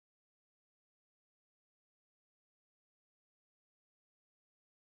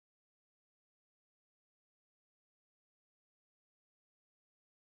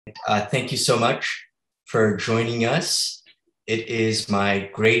thank you so much for joining us. It is my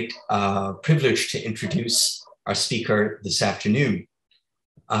great privilege to introduce our speaker this afternoon.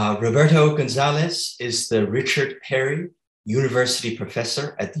 Roberto Gonzales is the Richard Perry University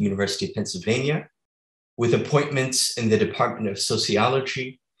Professor at the University of Pennsylvania, with appointments in the Department of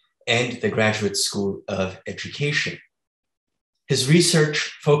Sociology and the Graduate School of Education. His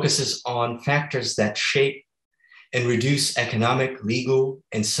research focuses on factors that shape and reduce economic, legal,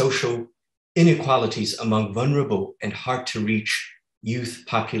 and social inequalities among vulnerable and hard-to-reach youth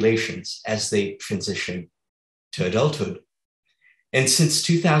populations as they transition to adulthood. And since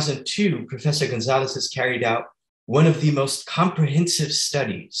 2002, Professor Gonzales has carried out one of the most comprehensive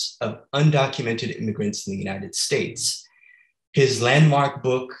studies of undocumented immigrants in the United States. His landmark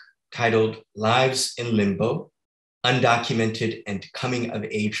book, titled Lives in Limbo, Undocumented and Coming of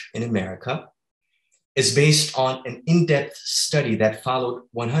Age in America, is based on an in-depth study that followed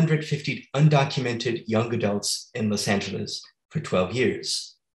 150 undocumented young adults in Los Angeles for 12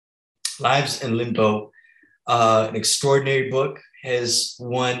 years. Lives in Limbo, an extraordinary book, has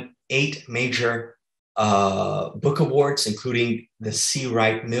won 8 major book awards, including the C.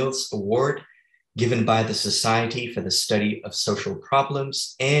 Wright Mills Award, given by the Society for the Study of Social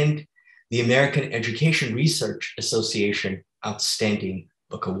Problems, and the American Education Research Association Outstanding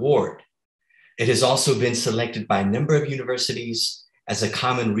Book Award. It has also been selected by a number of universities as a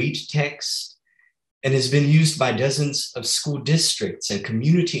common read text and has been used by dozens of school districts and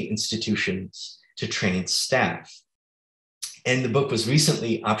community institutions to train staff. And the book was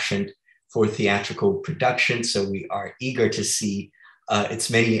recently optioned for theatrical production, so we are eager to see its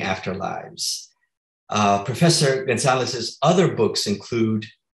many afterlives. Professor Gonzales's other books include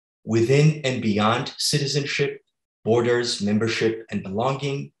Within and Beyond Citizenship, Borders, Membership, and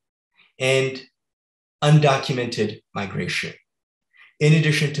Belonging, and Undocumented Migration. In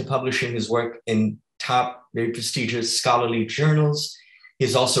addition to publishing his work in top, very prestigious scholarly journals, he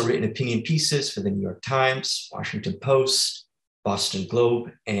has also written opinion pieces for the New York Times, Washington Post, Boston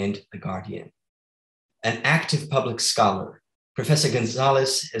Globe, and The Guardian. An active public scholar, Professor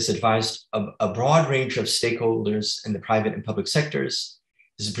Gonzales has advised a broad range of stakeholders in the private and public sectors,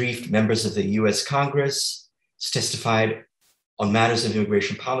 has briefed members of the US Congress, has testified on matters of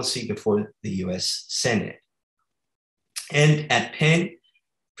immigration policy before the US Senate. And at Penn,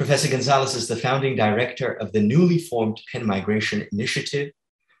 Professor Gonzales is the founding director of the newly formed Penn Migration Initiative,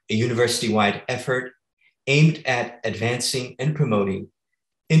 a university-wide effort aimed at advancing and promoting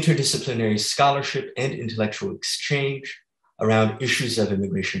interdisciplinary scholarship and intellectual exchange around issues of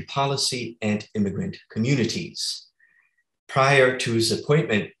immigration policy and immigrant communities. Prior to his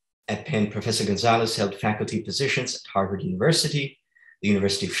appointment at Penn, Professor Gonzales held faculty positions at Harvard University, the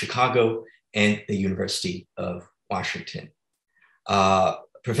University of Chicago, and the University of Washington.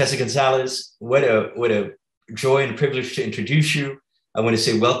 Professor Gonzales, what a joy and privilege to introduce you. I want to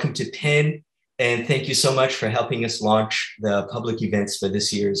say welcome to Penn, and thank you so much for helping us launch the public events for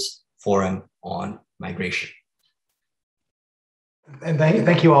this year's Forum on Migration. And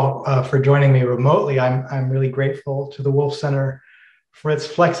thank you all for joining me remotely. I'm really grateful to the Wolf Center for its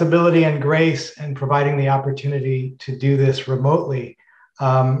flexibility and grace and providing the opportunity to do this remotely.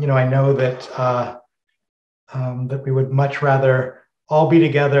 I know that that we would much rather all be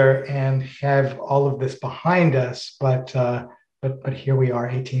together and have all of this behind us, but here we are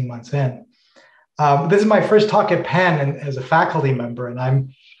 18 months in. This is my first talk at Penn and as a faculty member, and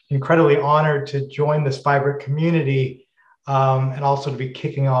I'm incredibly honored to join this vibrant community and also to be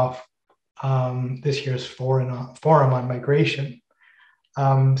kicking off this year's Forum on Migration.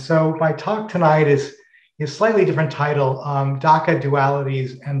 So my talk tonight is a slightly different title, DACA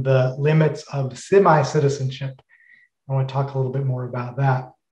Dualities and the Limits of Semi-Citizenship. I want to talk a little bit more about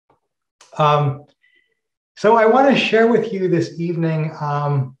that. So I want to share with you this evening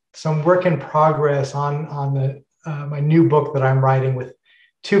some work in progress on my new book that I'm writing with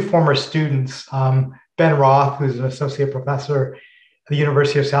 2 former students, Ben Roth, who's an associate professor at the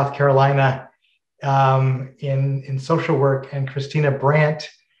University of South Carolina in social work, and Christina Brandt,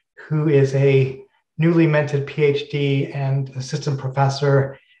 who is a newly minted PhD and assistant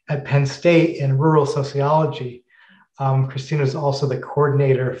professor at Penn State in rural sociology. Christina is also the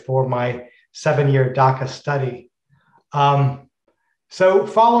coordinator for my 7-year DACA study. So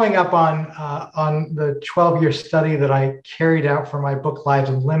following up on the 12-year study that I carried out for my book, Lives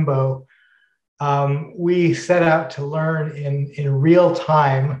in Limbo, we set out to learn in real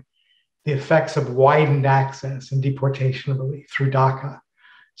time the effects of widened access and deportation relief through DACA.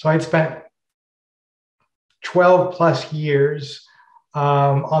 So I'd spent 12 plus years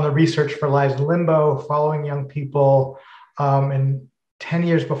on the research for Lives in Limbo, following young people and 10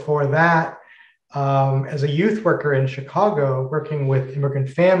 years before that, as a youth worker in Chicago, working with immigrant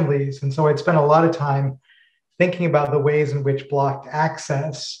families. And so I'd spent a lot of time thinking about the ways in which blocked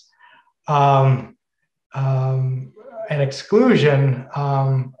access and exclusion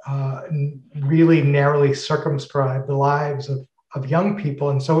really narrowly circumscribe the lives of young people.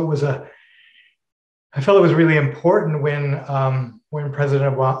 And so I felt it was really important when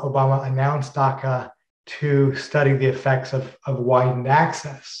President Obama announced DACA to study the effects of widened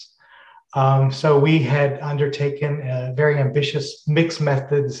access. So we had undertaken a very ambitious mixed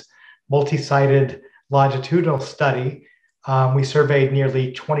methods, multi-sided longitudinal study. We surveyed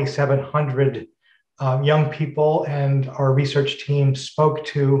nearly 2,700 young people, and our research team spoke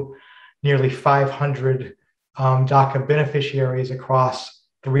to nearly 500 DACA beneficiaries across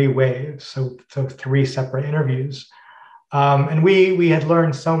 3 waves, so 3 separate interviews. And we had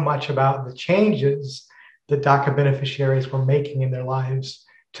learned so much about the changes that DACA beneficiaries were making in their lives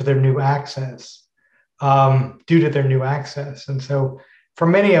to their new access, due to their new access. And so for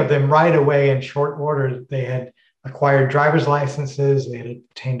many of them, right away in short order, they had acquired driver's licenses, they had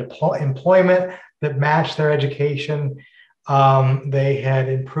obtained employment that matched their education, they had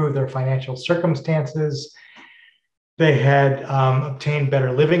improved their financial circumstances, they had obtained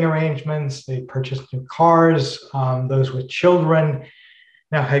better living arrangements, they purchased new cars, those with children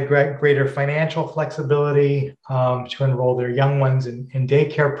now had greater financial flexibility to enroll their young ones in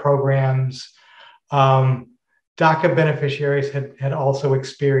daycare programs. DACA beneficiaries had also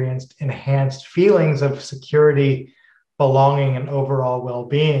experienced enhanced feelings of security, belonging, and overall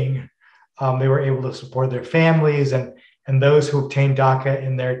well-being. They were able to support their families, and those who obtained DACA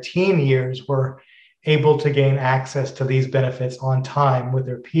in their teen years were able to gain access to these benefits on time with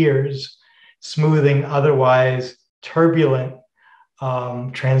their peers, smoothing otherwise turbulent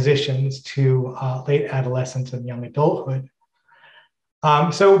transitions to late adolescence and young adulthood.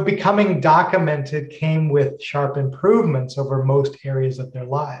 So becoming documented came with sharp improvements over most areas of their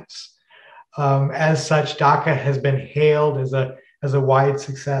lives. As such, DACA has been hailed as a wide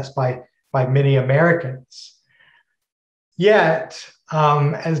success by many Americans. Yet,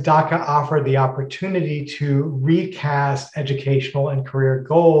 as DACA offered the opportunity to recast educational and career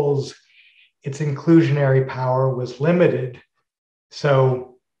goals, its inclusionary power was limited.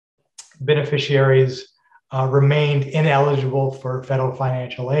 So beneficiaries remained ineligible for federal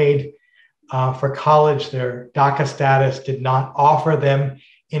financial aid. For college, their DACA status did not offer them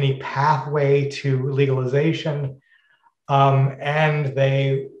any pathway to legalization. And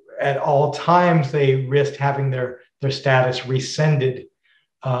they, at all times, they risked having their status rescinded,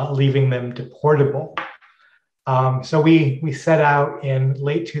 leaving them deportable. So we set out in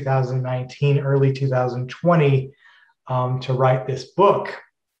late 2019, early 2020 to write this book.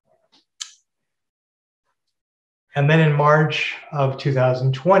 And then in March of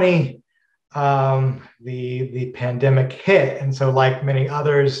 2020, the pandemic hit. And so like many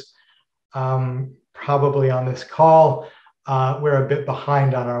others, probably on this call, we're a bit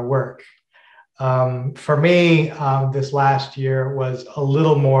behind on our work. For me, this last year was a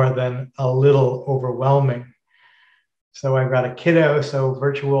little more than a little overwhelming. So I've got a kiddo, so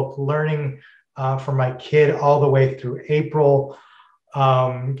virtual learning for my kid all the way through April,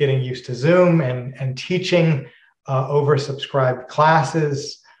 getting used to Zoom and teaching oversubscribed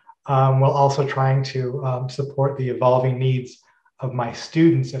classes, while also trying to support the evolving needs of my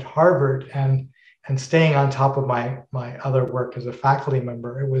students at Harvard and staying on top of my other work as a faculty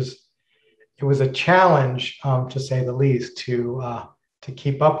member. It was a challenge, to say the least, to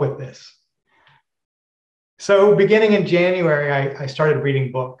keep up with this. So beginning in January, I started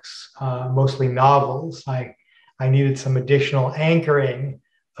reading books, mostly novels. I needed some additional anchoring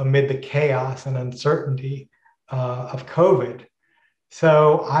amid the chaos and uncertainty of COVID.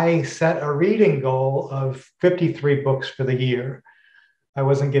 So I set a reading goal of 53 books for the year. I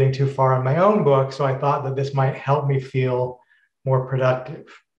wasn't getting too far on my own book, so I thought that this might help me feel more productive.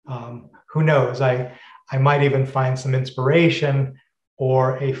 Who knows? I might even find some inspiration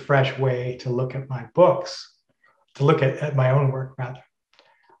or a fresh way to look at my books, to look at my own work, rather.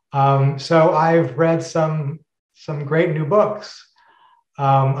 So I've read some great new books.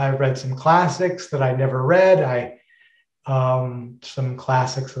 I've read some classics that I never read. Some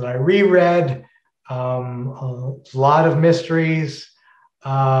classics that I reread, a lot of mysteries.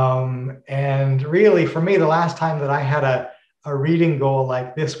 And really, for me, the last time that I had a reading goal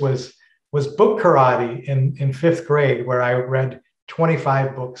like this was book karate in 5th grade, where I read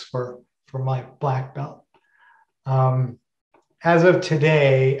 25 books for my black belt. As of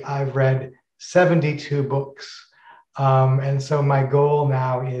today, I've read 72 books. And so my goal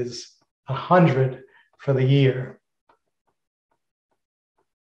now is 100 for the year.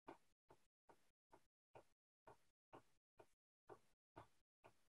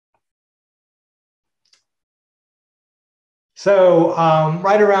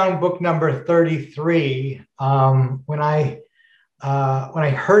 Right around book number 33, when I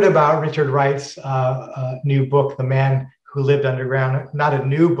heard about Richard Wright's new book, The Man Who Lived Underground, not a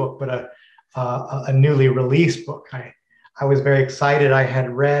new book, but a newly released book, I was very excited. I had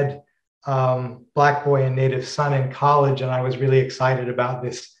read Black Boy and Native Son in college, and I was really excited about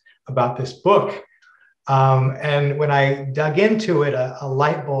this book. And when I dug into it, a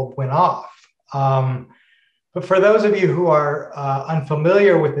light bulb went off. But for those of you who are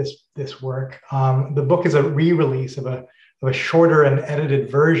unfamiliar with this work, the book is a re-release of a shorter and edited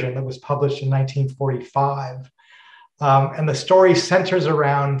version that was published in 1945. And the story centers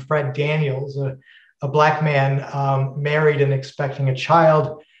around Fred Daniels, a Black man married and expecting a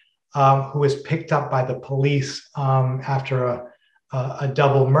child, who was picked up by the police after a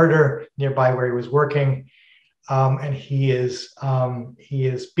double murder nearby where he was working. And he is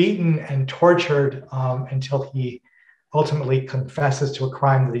beaten and tortured until he ultimately confesses to a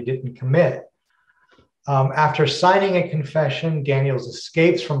crime that he didn't commit. After signing a confession, Daniels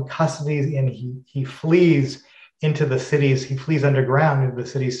escapes from custody and he flees into the cities. He flees underground into the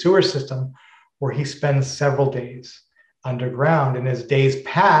city's sewer system, where he spends several days underground. And as days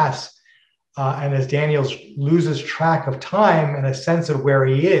pass, and as Daniels loses track of time and a sense of where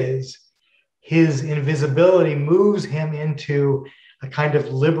he is, his invisibility moves him into a kind of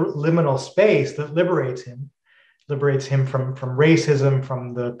liminal space that liberates him from racism,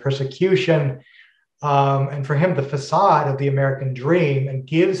 from the persecution, and for him, the facade of the American dream, and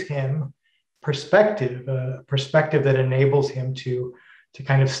gives him perspective, a perspective that enables him to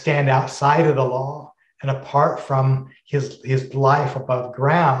kind of stand outside of the law and apart from his life above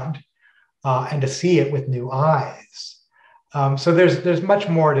ground, and to see it with new eyes. So there's much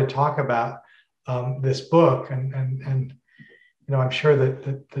more to talk about this book, and I'm sure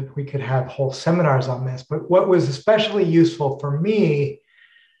that we could have whole seminars on this. But what was especially useful for me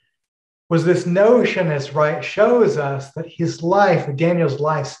was this notion, as Wright shows us, that his life, Daniel's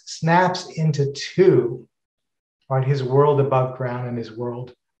life, snaps into two, right? His world above ground and his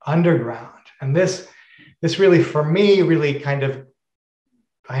world underground. And this really, for me, really kind of,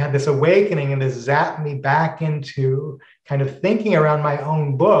 I had this awakening, and this zapped me back into kind of thinking around my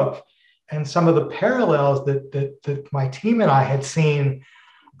own book and some of the parallels that my team and I had seen,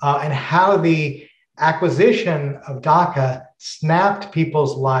 and how the acquisition of DACA snapped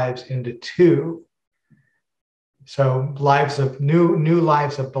people's lives into two. So new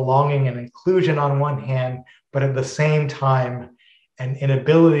lives of belonging and inclusion on one hand, but at the same time, an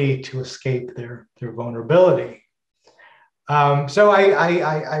inability to escape their vulnerability. So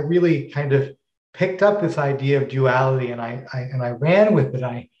I really kind of picked up this idea of duality, and I ran with it.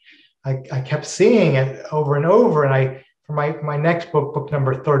 I kept seeing it over and over, and for my next book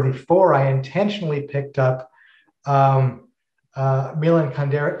number 34, I intentionally picked up Milan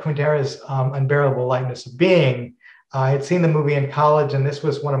Kundera's Unbearable Lightness of Being. I had seen the movie in college, and this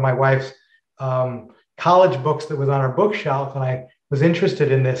was one of my wife's college books that was on her bookshelf, and I was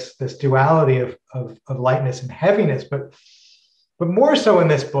interested in this duality of lightness and heaviness, but more so in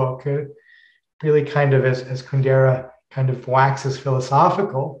this book, really kind of as Kundera kind of waxes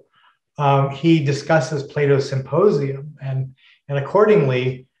philosophical. He discusses Plato's Symposium, and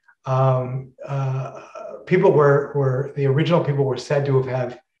accordingly, people were the original people were said to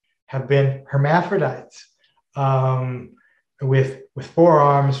have been hermaphrodites, with 4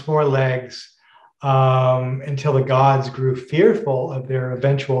 arms, 4 legs, until the gods grew fearful of their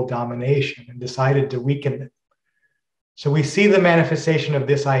eventual domination and decided to weaken them. So we see the manifestation of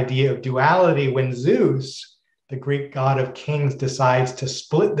this idea of duality when Zeus, the Greek god of kings, decides to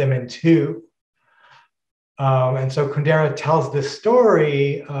split them in two. And so Kundera tells this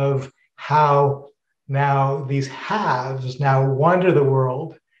story of how now these halves now wander the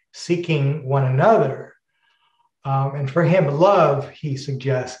world seeking one another. And for him, love, he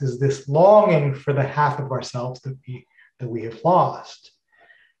suggests, is this longing for the half of ourselves that we have lost.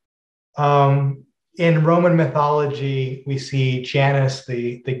 In Roman mythology, we see Janus,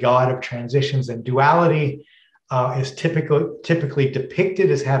 the god of transitions and duality, is typically depicted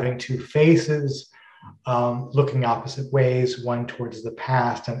as having 2 faces, looking opposite ways, one towards the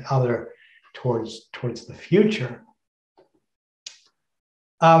past and other towards the future.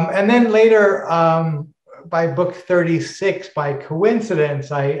 And then later, by book 36, by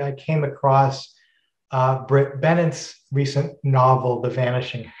coincidence, I came across Britt Bennett's recent novel, The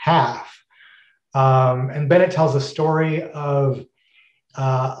Vanishing Half. And Bennett tells a story of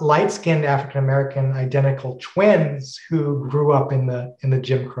light-skinned African-American identical twins who grew up in the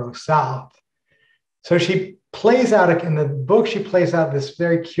Jim Crow South. So she plays out, in the book, she plays out this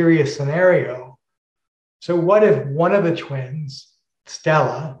very curious scenario So what if one of the twins,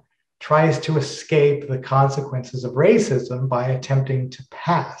 Stella, tries to escape the consequences of racism by attempting to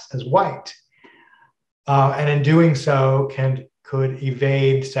pass as white? And in doing so, could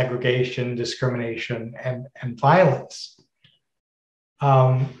evade segregation, discrimination, and violence.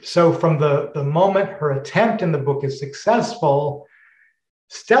 So from the moment her attempt in the book is successful,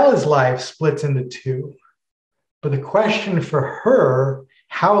 Stella's life splits into two. But the question for her,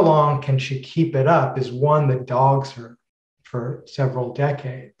 how long can she keep it up, is one that dogs her for several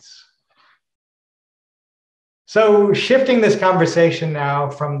decades. So shifting this conversation now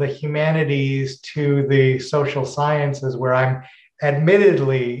from the humanities to the social sciences, where I'm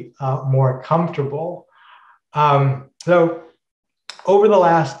admittedly more comfortable. So over the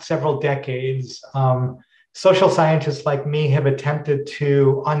last several decades, social scientists like me have attempted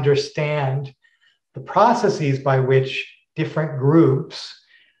to understand the processes by which different groups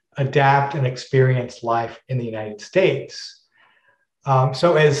adapt and experience life in the United States.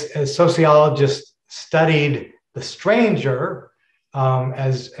 So as sociologists studied the stranger,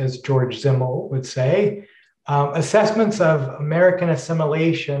 as George Simmel would say, assessments of American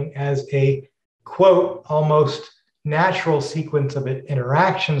assimilation as a, quote, almost natural sequence of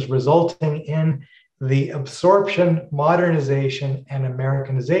interactions resulting in the absorption, modernization, and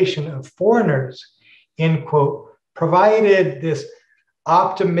Americanization of foreigners, end quote, provided this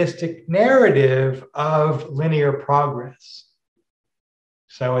optimistic narrative of linear progress.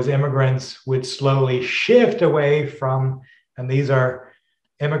 So as immigrants would slowly shift away from, and these are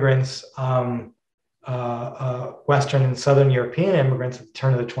immigrants, Western and Southern European immigrants at the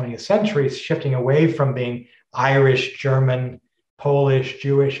turn of the 20th century, shifting away from being Irish, German, Polish,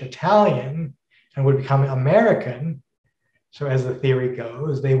 Jewish, Italian, and would become American. So as the theory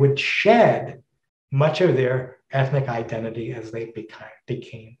goes, they would shed much of their ethnic identity as they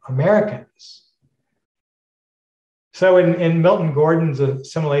became Americans. So in Milton Gordon's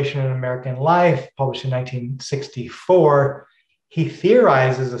Assimilation in American Life, published in 1964, he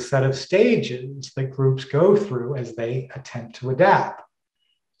theorizes a set of stages that groups go through as they attempt to adapt.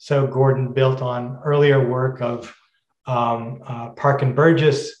 So Gordon built on earlier work of Park and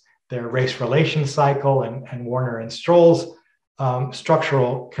Burgess, their race relations cycle, and Warner and Stroll's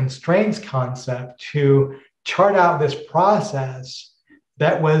structural constraints concept to chart out this process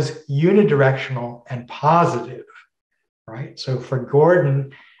that was unidirectional and positive, right? So for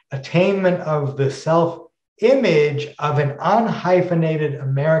Gordon, attainment of the self-image of an unhyphenated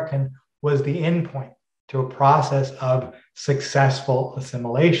American was the endpoint to a process of successful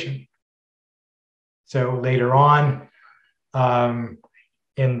assimilation. So later on,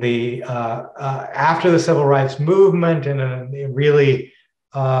 in the after the civil rights movement, and really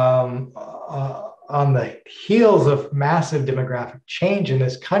on the heels of massive demographic change in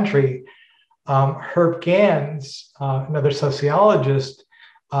this country, Herb Gans, another sociologist,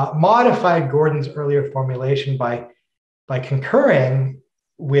 modified Gordon's earlier formulation by agreeing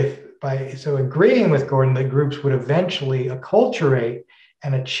with Gordon that groups would eventually acculturate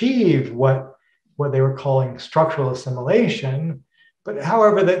and achieve what they were calling structural assimilation. But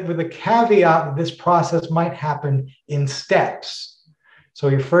however, that with a caveat that this process might happen in steps. So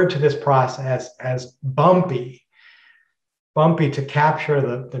he referred to this process as bumpy to capture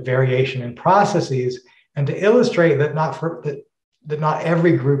the variation in processes and to illustrate that not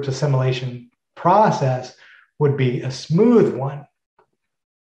every group's assimilation process would be a smooth one.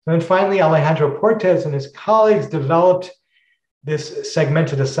 And then finally, Alejandro Cortes and his colleagues developed this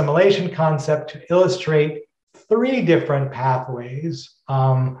segmented assimilation concept to illustrate 3 different pathways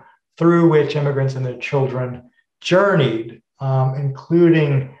through which immigrants and their children journeyed,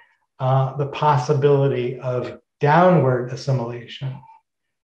 including the possibility of downward assimilation.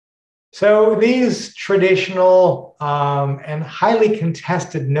 So these traditional and highly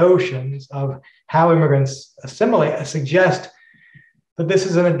contested notions of how immigrants assimilate suggest that this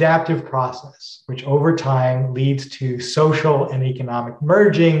is an adaptive process, which over time leads to social and economic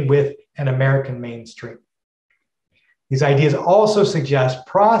merging with an American mainstream. These ideas also suggest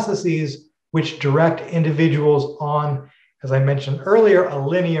processes which direct individuals on, as I mentioned earlier, a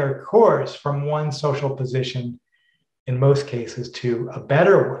linear course from one social position, in most cases, to a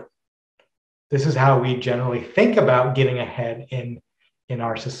better one. This is how we generally think about getting ahead in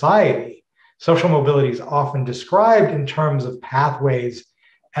our society. Social mobility is often described in terms of pathways,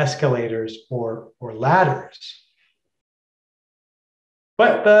 escalators, or ladders.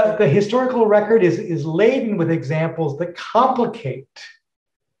 But the historical record is laden with examples that complicate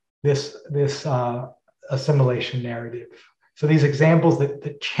this assimilation narrative. So these examples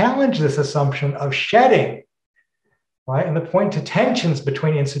that challenge this assumption of shedding, right? And they point to tensions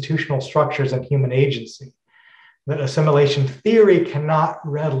between institutional structures and human agency that assimilation theory cannot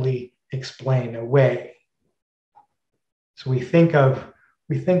readily explain away. So we think of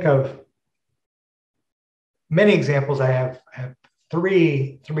many examples. I have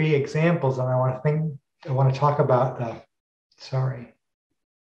three examples, and I want to talk about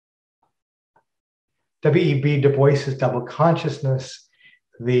W.E.B. Du Bois's double consciousness,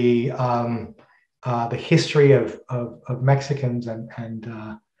 the history of Mexicans and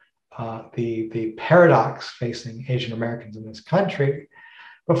the paradox facing Asian Americans in this country.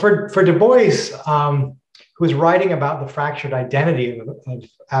 But for Du Bois, who was writing about the fractured identity of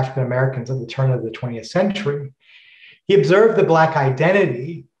African Americans at the turn of the 20th century, he observed the Black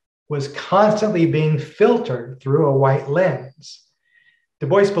identity was constantly being filtered through a white lens. Du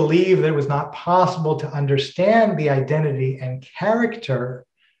Bois believed that it was not possible to understand the identity and character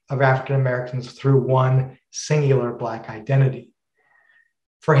of African Americans through one singular Black identity.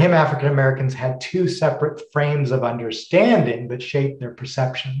 For him, African Americans had two separate frames of understanding that shaped their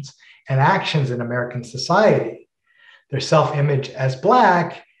perceptions and actions in American society: their self-image as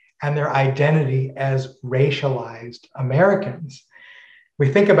Black and their identity as racialized Americans. We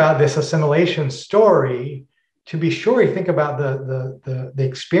think about this assimilation story. To be sure, you think about the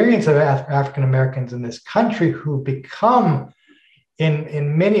experience of African Americans in this country who become,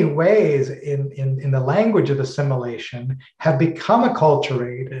 in many ways, in the language of assimilation, have become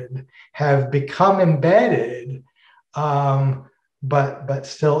acculturated, have become embedded, but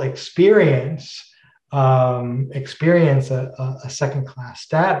still experience a second-class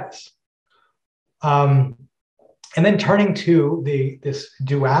status. And then turning to this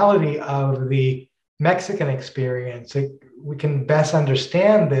duality of the Mexican experience, we can best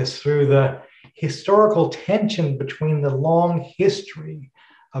understand this through the historical tension between the long history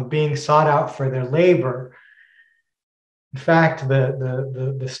of being sought out for their labor. In fact,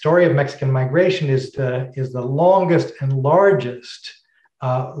 the story of Mexican migration is the longest and largest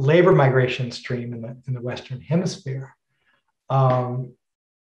labor migration stream in the Western Hemisphere.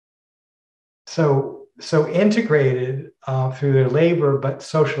 So integrated through their labor, but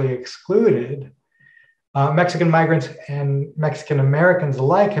socially excluded, Mexican migrants and Mexican Americans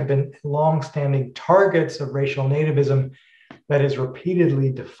alike have been longstanding targets of racial nativism that has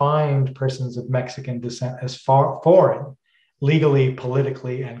repeatedly defined persons of Mexican descent as foreign, legally,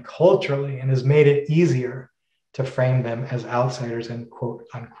 politically, and culturally, and has made it easier to frame them as outsiders and quote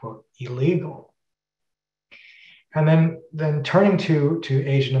unquote illegal. And then turning to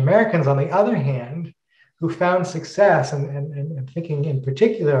Asian Americans, on the other hand, who found success, and thinking in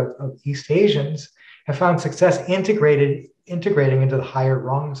particular of East Asians, have found success integrating into the higher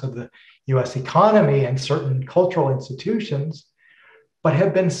rungs of the US economy and certain cultural institutions, but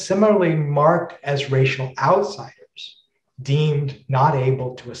have been similarly marked as racial outsiders, deemed not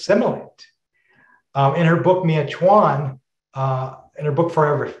able to assimilate. In her book, Mia Chuan, in her book,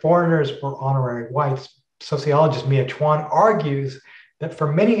 Forever Foreigners or Honorary Whites, sociologist Mia Chuan argues that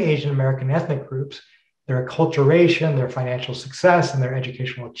for many Asian American ethnic groups, their acculturation, their financial success, and their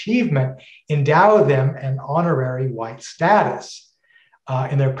educational achievement endow them an honorary white status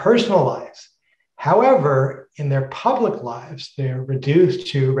in their personal lives. However, in their public lives, they're reduced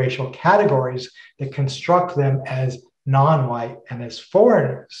to racial categories that construct them as non-white and as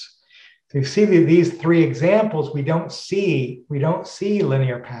foreigners. So you see these three examples, we don't see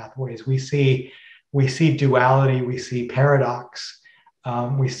linear pathways. We see duality, we see paradox,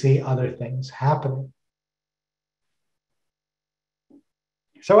 we see other things happening.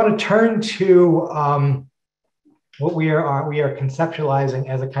 So I want to turn to what we are conceptualizing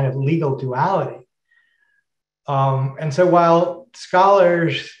as a kind of legal duality. And so while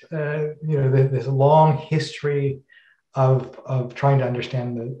scholars, this long history of trying to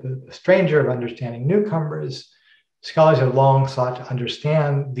understand the stranger, of understanding newcomers, scholars have long sought to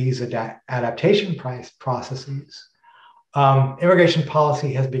understand these adaptation processes. Immigration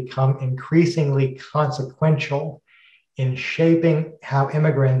policy has become increasingly consequential in shaping how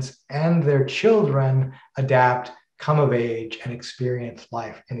immigrants and their children adapt, come of age, and experience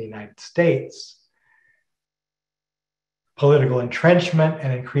life in the United States. Political entrenchment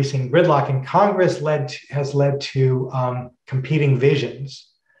and increasing gridlock in Congress has led to competing visions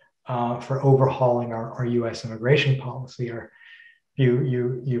for overhauling our U.S. immigration policy. Or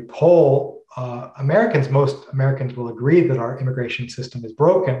you poll Americans, most Americans will agree that our immigration system is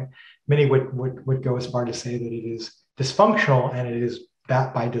broken. Many would go as far to say that it is dysfunctional, and it is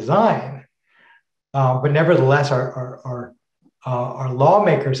that by design. But nevertheless, our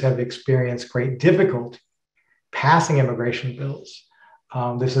lawmakers have experienced great difficulty passing immigration bills.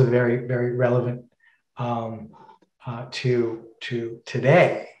 This is a very, very relevant to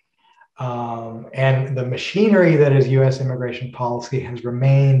today. And the machinery that is US immigration policy has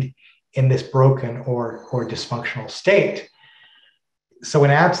remained in this broken or dysfunctional state. So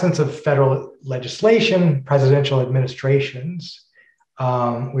in absence of federal legislation, presidential administrations,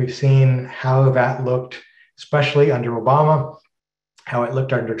 we've seen how that looked, especially under Obama, how it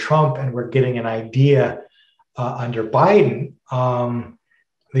looked under Trump, and we're getting an idea under Biden.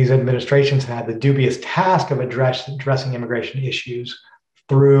 These administrations had the dubious task of addressing immigration issues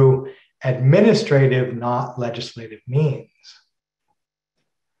through administrative, not legislative means.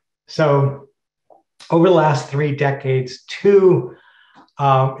 So over the last 3 decades, 2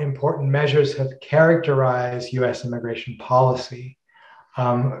 important measures have characterized US immigration policy.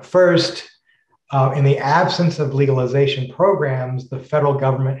 First, in the absence of legalization programs, the federal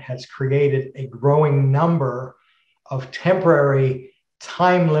government has created a growing number of temporary,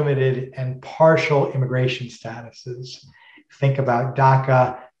 time-limited, and partial immigration statuses. Think about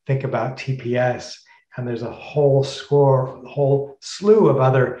DACA, think about TPS, and there's a whole slew of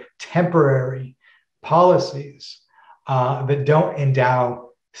other temporary policies that don't endow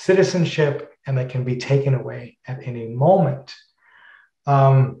citizenship and that can be taken away at any moment.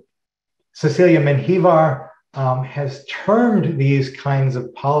 Cecilia Menjivar has termed these kinds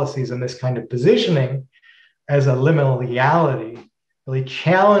of policies and this kind of positioning as a liminal legality, really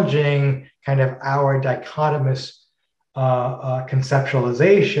challenging kind of our dichotomous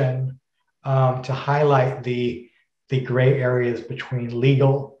conceptualization to highlight the gray areas between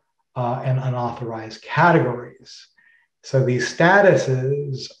legal and unauthorized categories. So these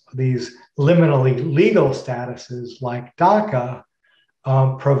statuses, these liminally legal statuses like DACA,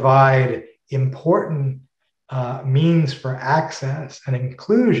 provide important means for access and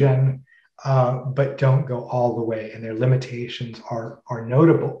inclusion, but don't go all the way, and their limitations are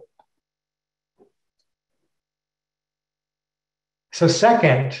notable. So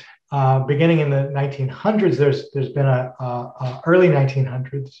second, beginning in the 1900s, there's been early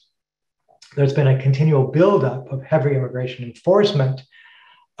 1900s, there's been a continual buildup of heavy immigration enforcement,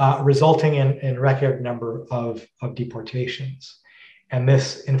 resulting in record number of deportations. And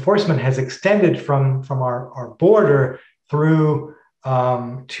this enforcement has extended from our border through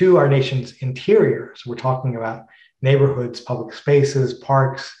to our nation's interior. So we're talking about neighborhoods, public spaces,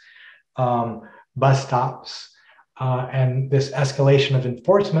 parks, bus stops. And this escalation of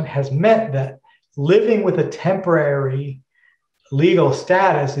enforcement has meant that living with a temporary legal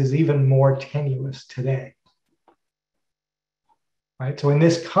status is even more tenuous today. Right? So in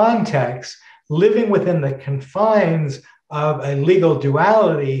this context, living within the confines of a legal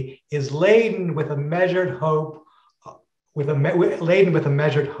duality is laden with a measured hope, laden with a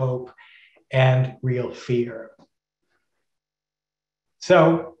measured hope and real fear.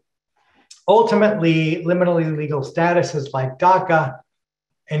 So ultimately, liminally legal statuses like DACA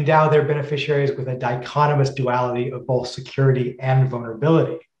endow their beneficiaries with a dichotomous duality of both security and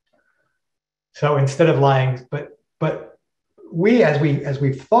vulnerability. So instead of lying, but we, as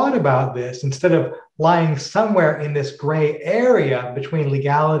we've thought about this, instead of lying somewhere in this gray area between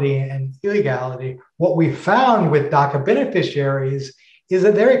legality and illegality, what we found with DACA beneficiaries is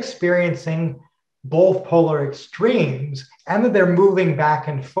that they're experiencing both polar extremes and that they're moving back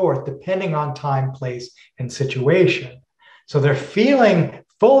and forth depending on time, place, and situation. So they're feeling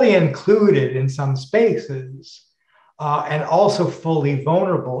fully included in some spaces and also fully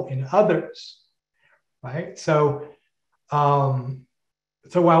vulnerable in others, right? So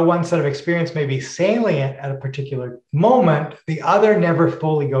while one set of experience may be salient at a particular moment, the other never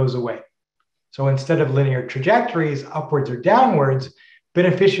fully goes away. So instead of linear trajectories, upwards or downwards,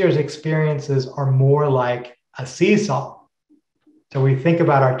 beneficiaries' experiences are more like a seesaw. So we think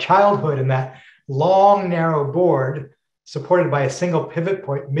about our childhood and that long, narrow board supported by a single pivot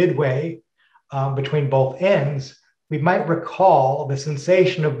point midway between both ends. We might recall the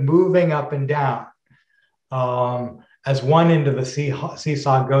sensation of moving up and down. As one end of the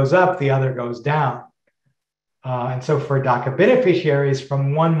seesaw goes up, the other goes down. And so for DACA beneficiaries,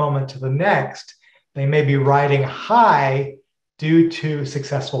 from one moment to the next, they may be riding high due to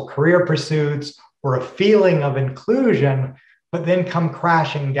successful career pursuits or a feeling of inclusion, but then come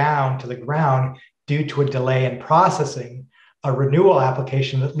crashing down to the ground due to a delay in processing a renewal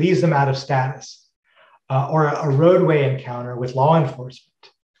application that leaves them out of status, or a roadway encounter with law enforcement.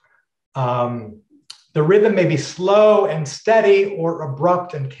 The rhythm may be slow and steady or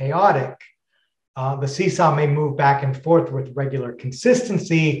abrupt and chaotic. The seesaw may move back and forth with regular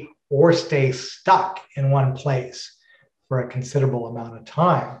consistency or stay stuck in one place for a considerable amount of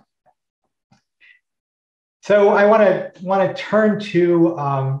time. So I want to turn to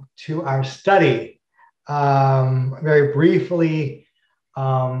our study very briefly,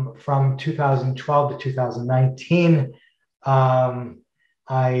 from 2012 to 2019, I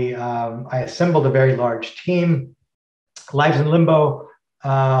assembled a very large team. Lives in Limbo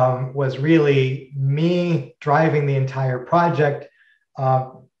was really me driving the entire project.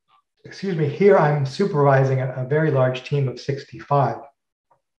 Here I'm supervising a very large team of 65.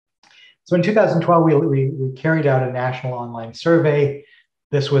 So in 2012, we carried out a national online survey.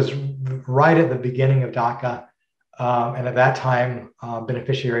 This was right at the beginning of DACA. And at that time,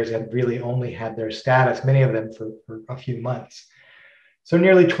 beneficiaries had really only had their status, many of them for a few months. So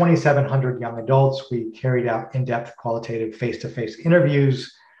nearly 2,700 young adults, we carried out in-depth qualitative face-to-face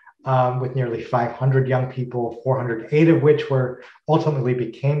interviews with nearly 500 young people, 408 of which ultimately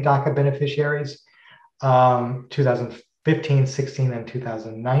became DACA beneficiaries, 2015, 16, and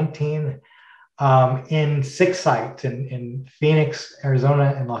 2019. In 6 sites in Phoenix,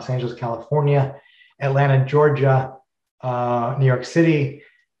 Arizona, and Los Angeles, California, Atlanta, Georgia, New York City,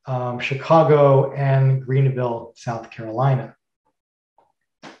 Chicago, and Greenville, South Carolina.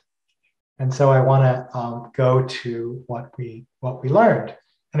 And so I want to go to what we learned.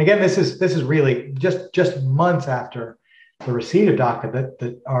 And again, this is really just months after the receipt of DACA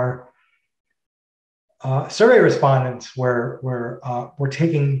that our survey respondents were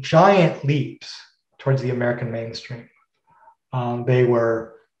taking giant leaps towards the American mainstream. They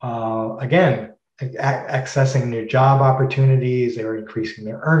were again accessing new job opportunities. They were increasing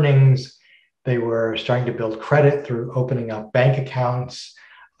their earnings. They were starting to build credit through opening up bank accounts,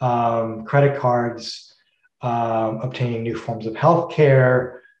 credit cards, obtaining new forms of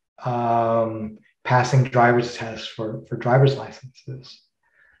healthcare, passing driver's tests for driver's licenses.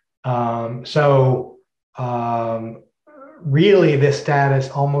 Really, this status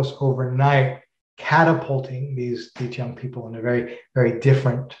almost overnight catapulting these young people in a very, very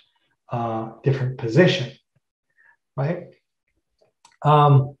different position, right?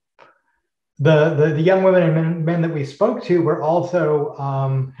 The young women and men that we spoke to were also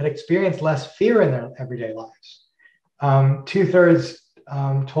had experienced less fear in their everyday lives. 2/3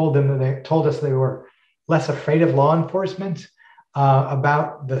 told us they were less afraid of law enforcement.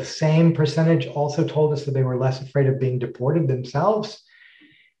 About the same percentage also told us that they were less afraid of being deported themselves.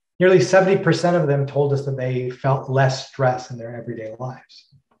 Nearly 70% of them told us that they felt less stress in their everyday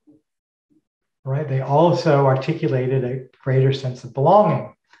lives. Right? They also articulated a greater sense of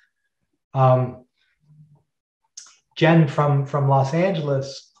belonging. Jen from Los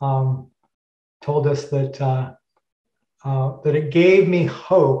Angeles told us that it gave me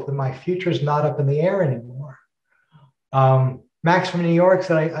hope that my future is not up in the air anymore. Max from New York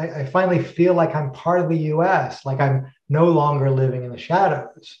said, I finally feel like I'm part of the US, like I'm no longer living in the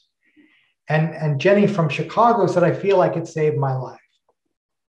shadows. And Jenny from Chicago said, I feel like it saved my life.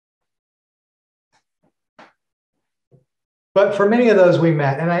 But for many of those we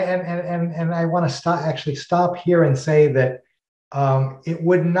met, and I want to stop here and say that it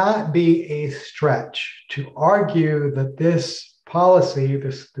would not be a stretch to argue that this policy,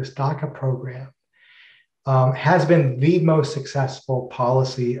 this DACA program, has been the most successful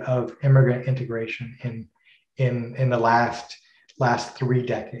policy of immigrant integration in the last 3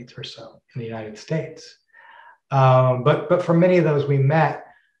 decades or so in the United States. But for many of those we met,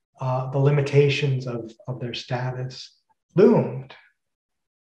 the limitations of their status loomed.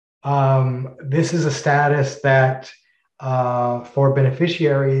 This is a status that for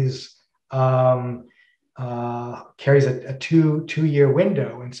beneficiaries carries a two-year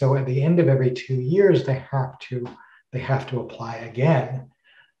window, and so at the end of every 2 years they have to apply again.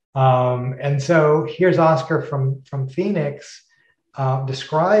 And so here's Oscar from Phoenix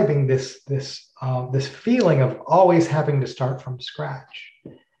describing this feeling of always having to start from scratch.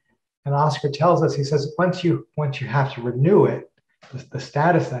 And Oscar tells us, he says, once you have to renew it, the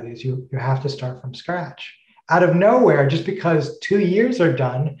status that is, you have to start from scratch. Out of nowhere, just because 2 years are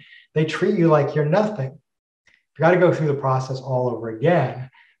done, they treat you like you're nothing. You got to go through the process all over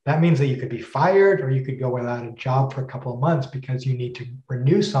again. That means that you could be fired or you could go without a job for a couple of months because you need to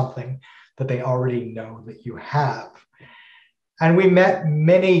renew something that they already know that you have. And we met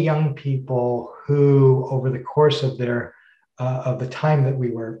many young people who, over the course of the time that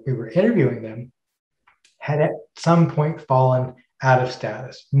we were interviewing them, had at some point fallen out of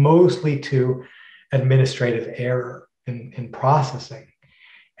status, mostly to administrative error in processing.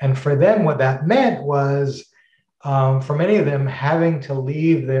 And for them, what that meant was, for many of them, having to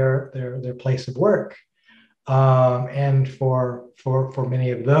leave their place of work. And for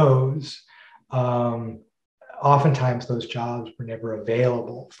many of those, oftentimes those jobs were never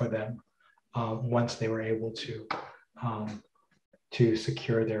available for them once they were able to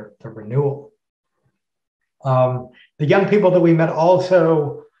secure their renewal. The young people that we met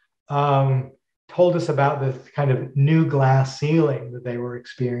also told us about this kind of new glass ceiling that they were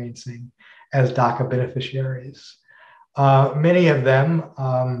experiencing as DACA beneficiaries. Many of them,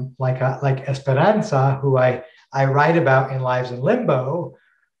 like Esperanza, who I write about in Lives in Limbo,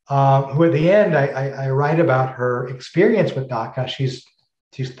 who at the end I write about her experience with DACA. She's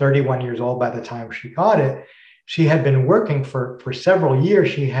 31 years old by the time she got it. She had been working for several years.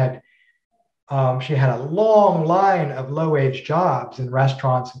 She had a long line of low-wage jobs in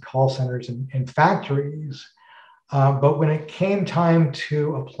restaurants and call centers and factories. But when it came time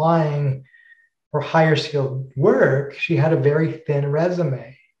to applying for higher skilled work, she had a very thin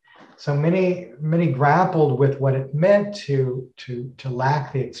resume. So many grappled with what it meant to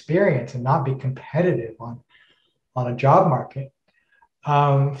lack the experience and not be competitive on a job market.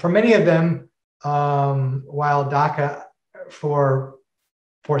 For many of them, while DACA for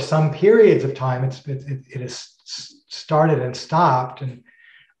some periods of time, it has started and stopped, and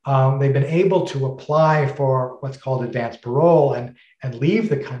they've been able to apply for what's called advanced parole and leave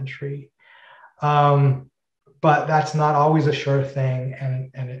the country. But that's not always a sure thing,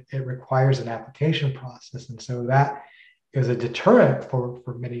 and it requires an application process. And so that is a deterrent for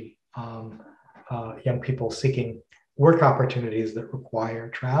many young people seeking work opportunities that require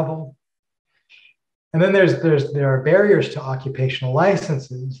travel. And then there are barriers to occupational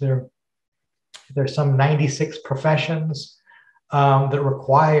licenses. There's some 96 professions that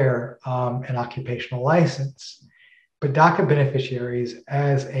require an occupational license. But DACA beneficiaries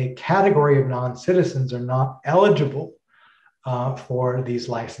as a category of non-citizens are not eligible for these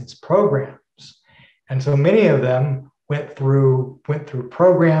license programs. And so many of them went through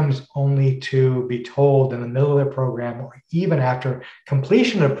programs only to be told in the middle of their program, or even after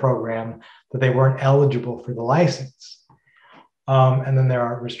completion of the program, that they weren't eligible for the license. And then there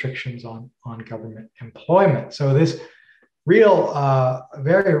are restrictions on government employment. So this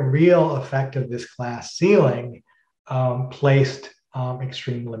very real effect of this glass ceiling placed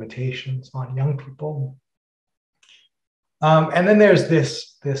extreme limitations on young people. And then there's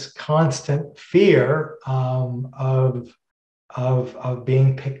this constant fear of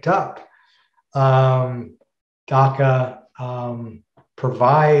being picked up. DACA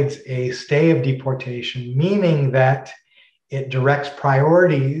provides a stay of deportation, meaning that it directs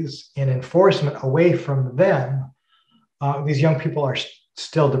priorities in enforcement away from them. These young people are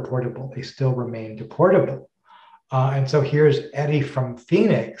still deportable. They still remain deportable. And so here's Eddie from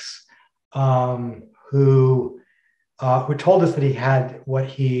Phoenix, who told us that he had what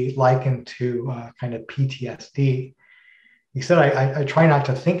he likened to kind of PTSD. He said, I try not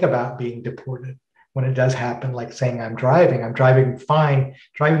to think about being deported when it does happen, like saying I'm driving fine,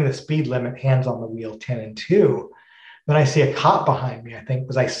 driving the speed limit, hands on the wheel, 10 and 2. Then I see a cop behind me. I think,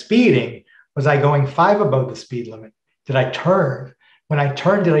 was I speeding? Was I going 5 above the speed limit? Did I turn? When I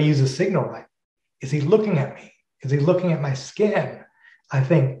turned, did I use a signal right? Is he looking at me? Is he looking at my skin? I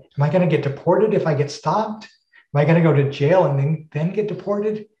think, am I going to get deported if I get stopped? Am I going to go to jail and then get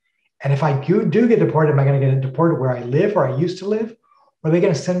deported? And if I do get deported, am I going to get deported where I live or I used to live? Or are they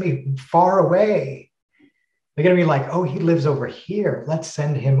going to send me far away? They're going to be like, oh, he lives over here. Let's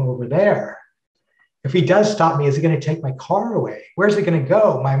send him over there. If he does stop me, is he going to take my car away? Where's it going to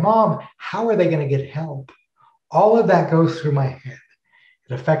go? My mom, how are they going to get help? All of that goes through my head.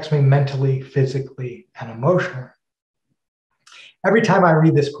 It affects me mentally, physically, and emotionally. Every time I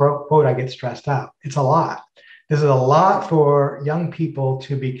read this quote, I get stressed out. It's a lot. This is a lot for young people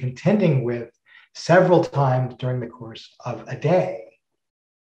to be contending with several times during the course of a day.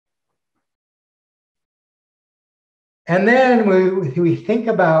 And then we think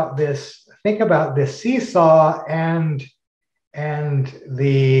about this seesaw and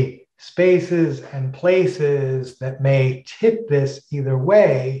the spaces and places that may tip this either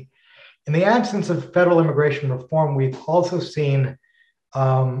way. In the absence of federal immigration reform, we've also seen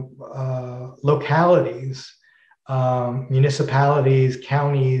localities, municipalities,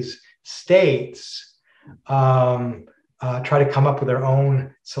 counties, states try to come up with their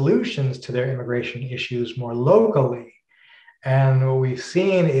own solutions to their immigration issues more locally. And what we've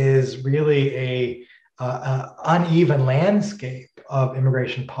seen is really a uneven landscape of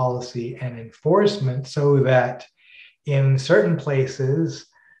immigration policy and enforcement, so that in certain places,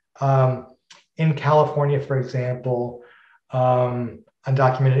 in California, for example,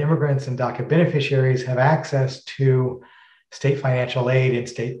 undocumented immigrants and DACA beneficiaries have access to state financial aid and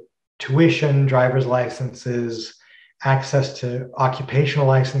state tuition, driver's licenses, access to occupational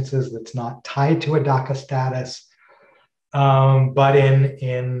licenses that's not tied to a DACA status. But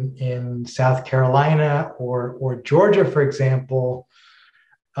in South Carolina or Georgia, for example,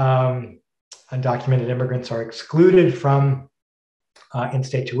 undocumented immigrants are excluded from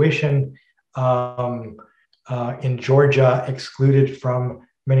in-state tuition. In Georgia, excluded from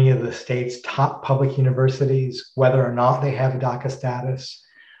many of the state's top public universities, whether or not they have DACA status.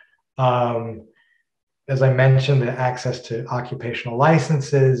 As I mentioned, the access to occupational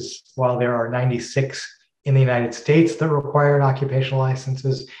licenses, while there are 96 in the United States that require occupational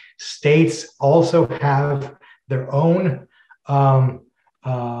licenses, states also have their own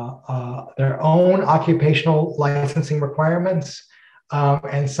occupational licensing requirements.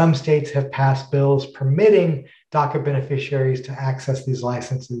 And some states have passed bills permitting DACA beneficiaries to access these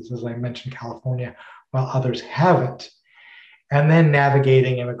licenses, as I mentioned, California, while others haven't. And then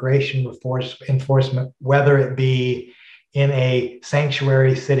navigating immigration enforcement, whether it be in a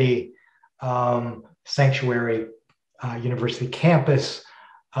sanctuary city, sanctuary university campus,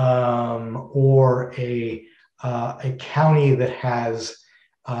 or a county that has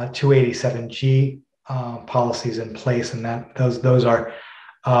 287G policies in place, and that those are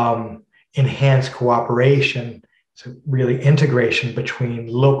enhanced cooperation, so really integration between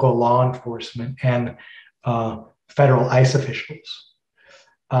local law enforcement and federal ICE officials.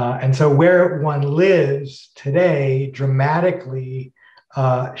 And so where one lives today dramatically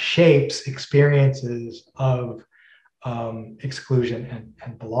shapes experiences of exclusion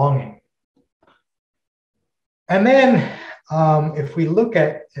and belonging. And then if we look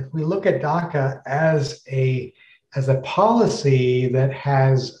at DACA as a policy that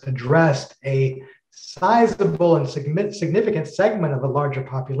has addressed a sizable and significant segment of a larger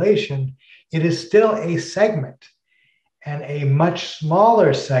population, it is still a segment, and a much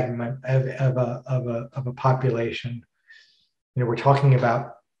smaller segment of a population. You know, we're talking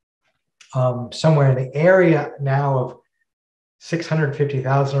about somewhere in the area now of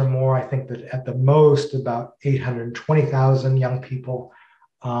 650,000 or more. I think that at the most about 820,000 young people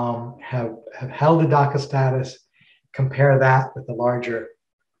have held a DACA status. Compare that with the larger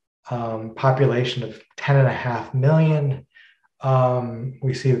population of 10.5 million.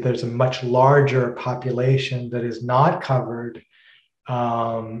 We see that there's a much larger population that is not covered,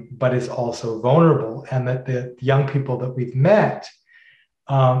 but is also vulnerable, and that the young people that we've met,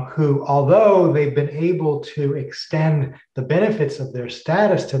 who, although they've been able to extend the benefits of their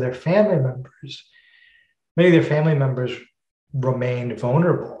status to their family members, many of their family members remained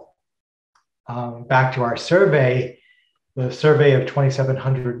vulnerable. Back to our survey, the survey of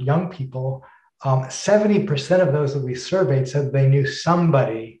 2,700 young people, 70% of those that we surveyed said they knew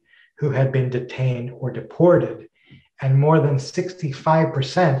somebody who had been detained or deported. And more than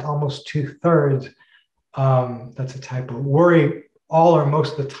 65%, almost 2/3, that's a typo, worry all or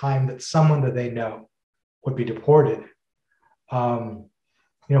most of the time that someone that they know would be deported. You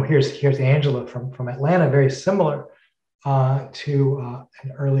know, here's Angela from Atlanta, very similar to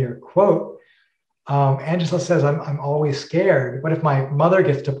an earlier quote. Angela says, I'm always scared. What if my mother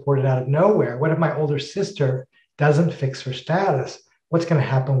gets deported out of nowhere? What if my older sister doesn't fix her status? What's going to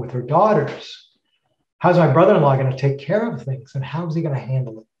happen with her daughters? How's my brother-in-law going to take care of things? And how is he going to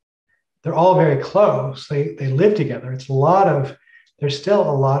handle it? They're all very close. They live together. There's still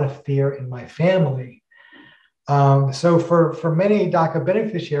a lot of fear in my family. So for many DACA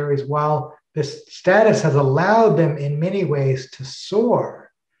beneficiaries, while this status has allowed them in many ways to soar,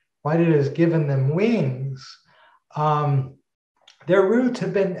 right, it has given them wings, their roots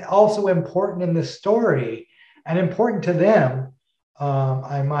have been also important in this story, and important to them,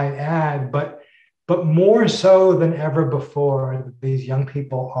 I might add, but more so than ever before, these young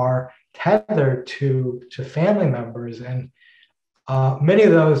people are tethered to family members. And many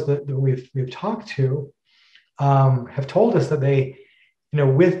of those that we've talked to have told us that they, you know,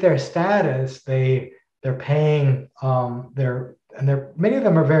 with their status, they're paying many of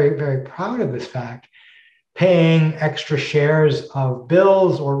them are very, very proud of this fact, paying extra shares of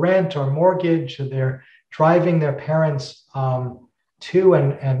bills or rent or mortgage. They're driving their parents to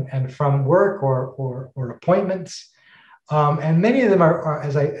and from work or appointments. And many of them are,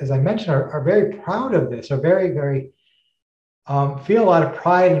 as I mentioned, are very proud of this, are very, very feel a lot of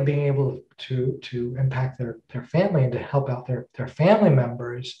pride in being able to impact their family and to help out their family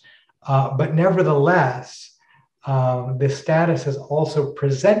members. But nevertheless, this status has also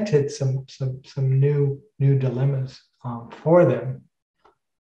presented some new dilemmas for them.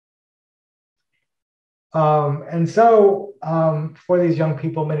 And so for these young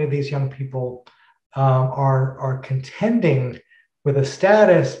people, many of these young people are contending with a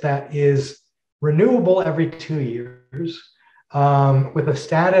status that is renewable every 2 years, with a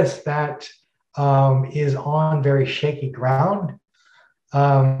status that is on very shaky ground.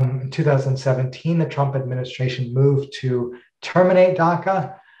 In 2017, the Trump administration moved to terminate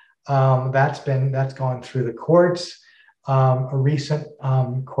DACA. That's gone through the courts. A recent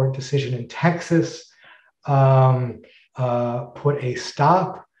court decision in Texas put a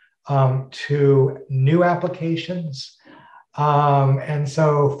stop to new applications. And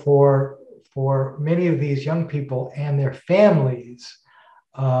so for many of these young people and their families,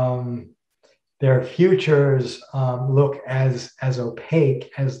 their futures look as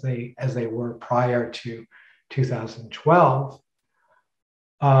opaque as they were prior to 2012.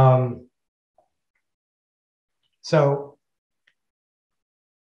 So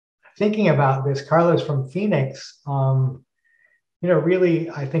thinking about this, Carlos from Phoenix, really,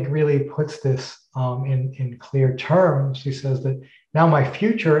 I think really puts this in clear terms. He says that now my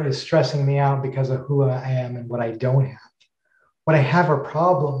future is stressing me out because of who I am and what I don't have. What I have are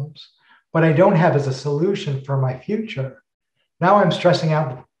problems. What I don't have is a solution for my future. Now I'm stressing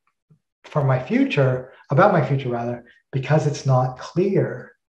out about my future rather, because it's not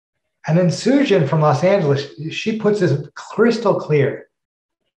clear. And then Sujin from Los Angeles, she puts this crystal clear.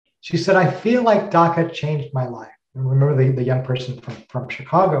 She said, I feel like DACA changed my life. And remember the young person from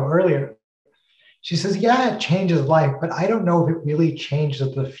Chicago earlier. She says, yeah, it changes life, but I don't know if it really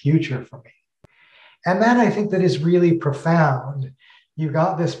changes the future for me. And that I think that is really profound. You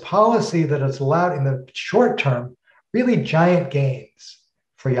got this policy that has allowed in the short term, really giant gains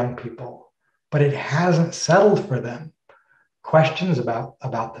for young people, but it hasn't settled for them questions about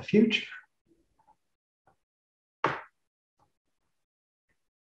the future.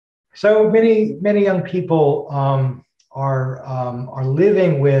 So many young people are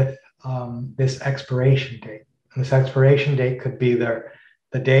living with this expiration date. And this expiration date could be the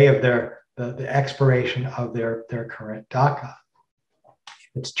day of the expiration of their current DACA.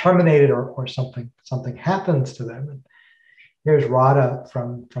 If it's terminated or something happens to them. And here's Radha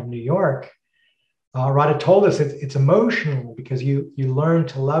from New York. Radha told us it's emotional because you learn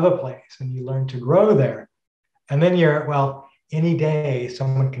to love a place and you learn to grow there. And then any day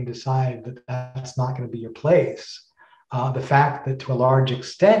someone can decide that that's not going to be your place. The fact that to a large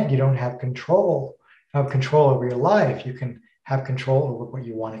extent you don't have control over your life. You can have control over what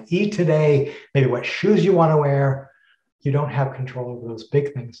you want to eat today, maybe what shoes you want to wear. You don't have control over those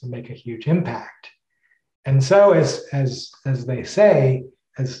big things that make a huge impact. And so as they say,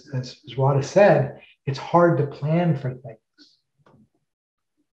 as Radha said, it's hard to plan for things.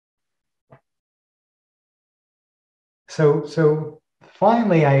 So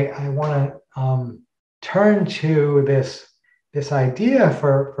finally, I want to turn to this idea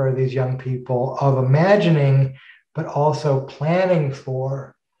for these young people of imagining, but also planning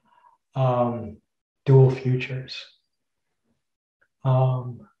for dual futures.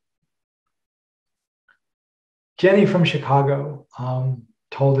 Jenny from Chicago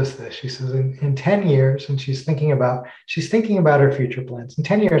told us this. She says, in 10 years, and she's thinking about her future plans. In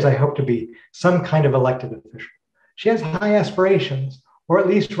 10 years, I hope to be some kind of elected official. She has high aspirations, or at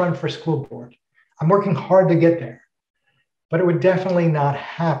least run for school board. I'm working hard to get there, but it would definitely not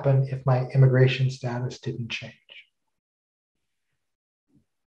happen if my immigration status didn't change.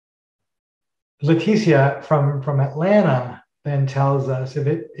 Leticia from Atlanta then tells us if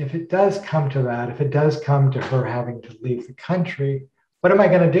it does come to that, if it does come to her having to leave the country, what am I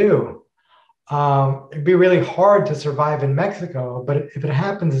going to do? It'd be really hard to survive in Mexico, but if it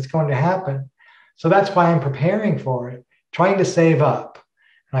happens, it's going to happen. So that's why I'm preparing for it, trying to save up.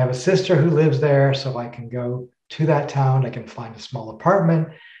 And I have a sister who lives there, so I can go to that town. I can find a small apartment,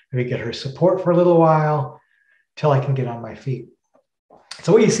 maybe get her support for a little while till I can get on my feet.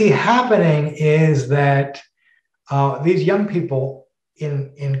 So what you see happening is that these young people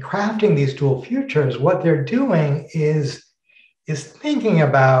in crafting these dual futures, what they're doing is thinking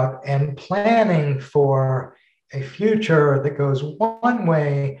about and planning for a future that goes one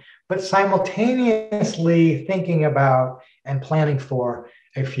way, but simultaneously thinking about and planning for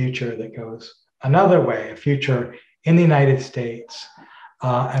a future that goes another way, a future in the United States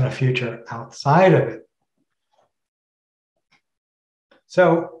and a future outside of it.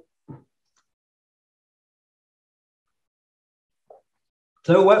 So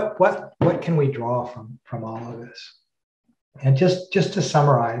what can we draw from all of this? And just to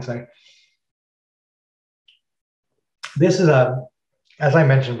summarize, this is as I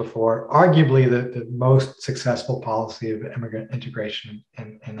mentioned before, arguably the most successful policy of immigrant integration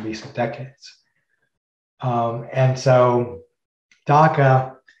in recent decades. And so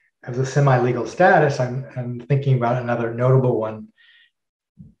DACA as a semi-legal status, I'm thinking about another notable one,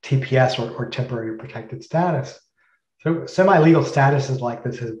 TPS or temporary protected status. So semi-legal statuses like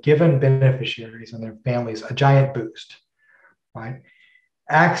this has given beneficiaries and their families a giant boost, right?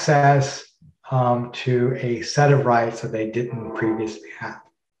 Access to a set of rights that they didn't previously have.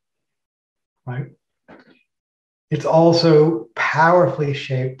 right? It's also powerfully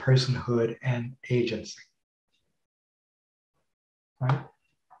shaped personhood and agency, right?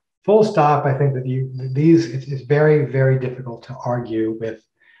 Full stop. I think that it's very, very difficult to argue with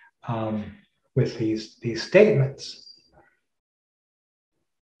these statements.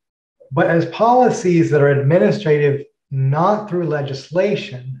 But as policies that are administrative, not through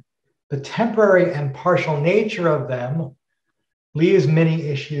legislation, the temporary and partial nature of them leaves many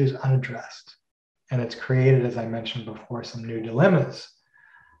issues unaddressed. And it's created, as I mentioned before, some new dilemmas.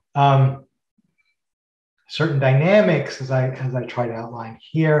 Certain dynamics, as I try to outline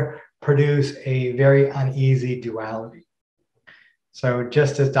here, produce a very uneasy duality. So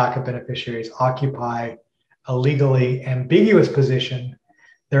just as DACA beneficiaries occupy a legally ambiguous position,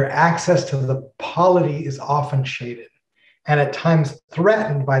 their access to the polity is often shaded and at times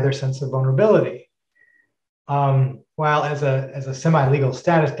threatened by their sense of vulnerability. While as a semi-legal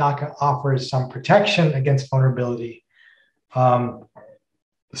status, DACA offers some protection against vulnerability,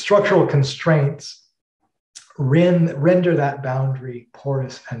 structural constraints render that boundary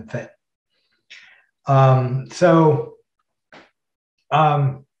porous and thin.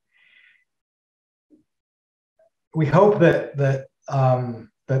 We hope that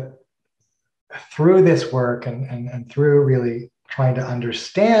through this work and through really trying to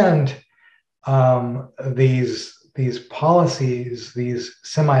understand these policies, these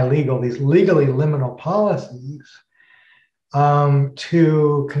semi-legal, these legally liminal policies,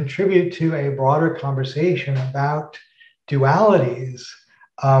 to contribute to a broader conversation about dualities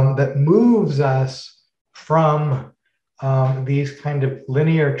that moves us from these kind of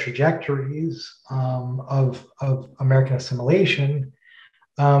linear trajectories of American assimilation,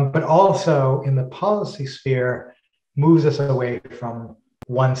 but also in the policy sphere moves us away from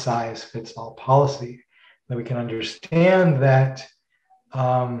one-size-fits-all policy, that we can understand that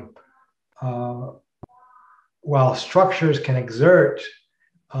while structures can exert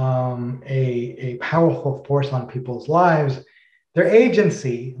a powerful force on people's lives, their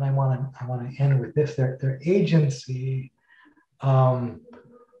agency, and I want to end with this, their agency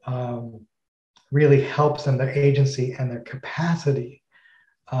really helps them, their agency and their capacity,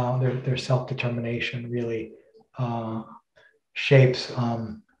 their self-determination really shapes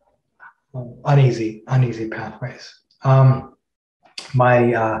uneasy pathways.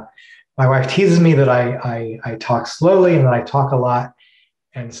 My wife teases me that I talk slowly and that I talk a lot.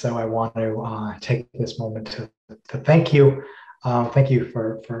 And so I want to take this moment to thank you. Thank you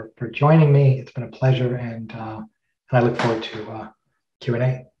for joining me. It's been a pleasure, and I look forward to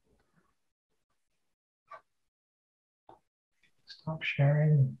Q&A. Stop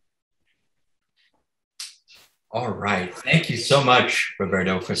sharing. All right. Thank you so much,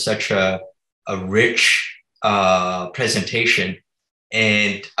 Roberto, for such a rich presentation.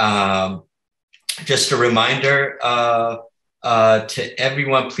 And just a reminder to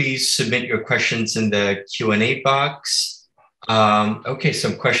everyone, please submit your questions in the Q&A box. Okay,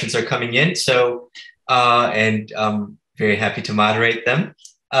 some questions are coming in, so and I'm very happy to moderate them.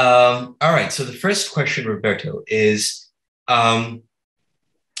 All right, so the first question, Roberto, is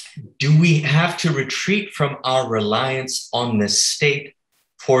do we have to retreat from our reliance on the state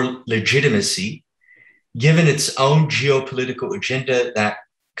for legitimacy, given its own geopolitical agenda that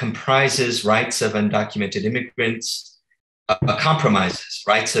comprises rights of undocumented immigrants, compromises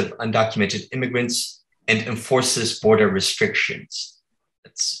rights of undocumented immigrants, and enforces border restrictions?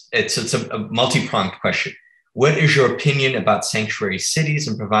 It's a multi-pronged question. What is your opinion about sanctuary cities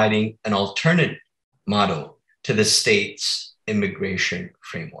and providing an alternate model to the state's immigration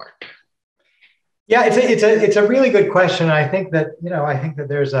framework? Yeah, it's a really good question. I think that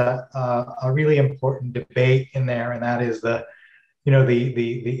there's a really important debate in there, and that is the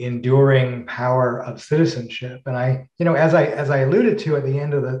enduring power of citizenship. And as I alluded to at the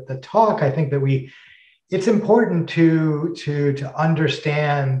end of the talk, I think that it's important to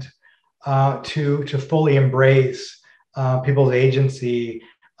understand, to fully embrace people's agency,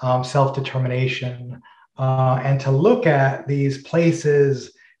 self-determination, and to look at these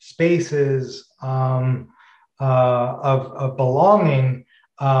places, spaces of belonging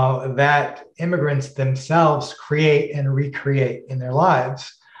that immigrants themselves create and recreate in their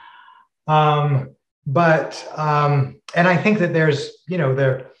lives. And I think that there's,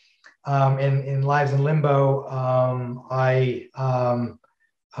 in Lives in Limbo, I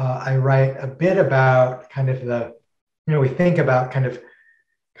write a bit about kind of we think about kind of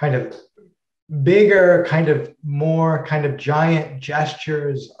bigger, kind of more kind of giant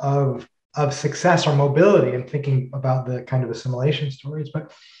gestures of success or mobility, and thinking about the kind of assimilation stories.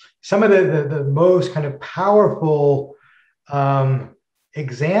 But some of the most kind of powerful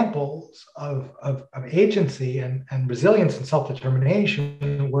examples of agency and resilience and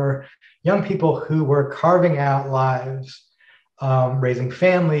self-determination were young people who were carving out lives, raising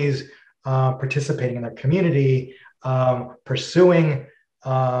families, participating in their community, pursuing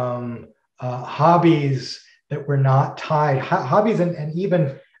hobbies that were not tied, hobbies and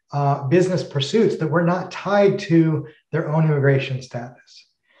even business pursuits that were not tied to their own immigration status.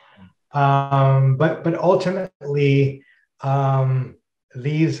 But ultimately,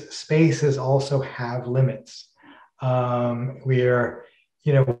 these spaces also have limits. We're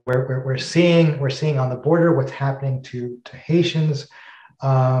seeing on the border what's happening to Haitians.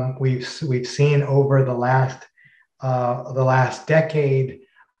 We've seen over the last decade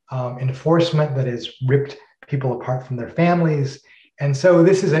enforcement that has ripped people apart from their families, and so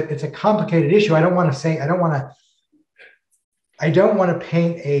it's a complicated issue. I don't want to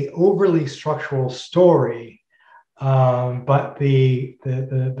paint a overly structural story. But the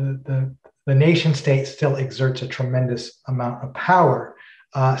nation state still exerts a tremendous amount of power.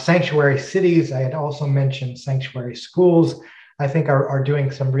 Sanctuary cities, I had also mentioned sanctuary schools, I think are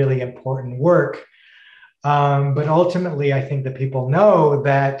doing some really important work. But ultimately, I think that people know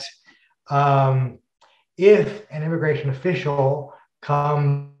that if an immigration official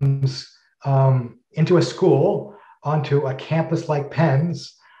comes into a school, onto a campus like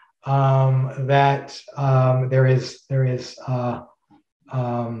Penn's, that there is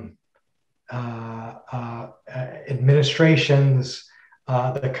administrations,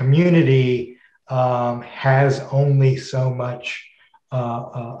 the community has only so much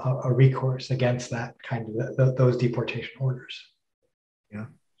a recourse against that kind of those deportation orders. Yeah.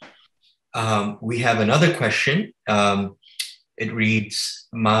 We have another question. It reads,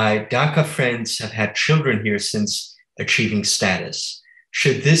 "My DACA friends have had children here since achieving status.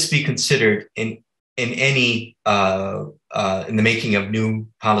 Should this be considered in the making of new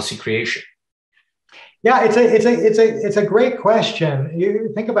policy creation?" Yeah, it's a great question.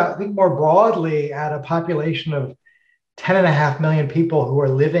 You think more broadly at a population of 10.5 million people who are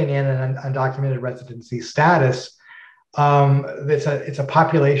living in an undocumented residency status. It's a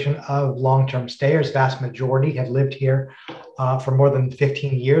population of long-term stayers. Vast majority have lived here for more than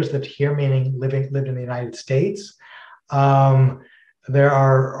 15 years. Lived here meaning lived in the United States. There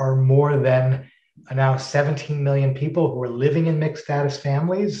are more than now 17 million people who are living in mixed status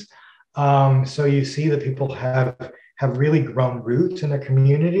families. So you see that people have really grown roots in their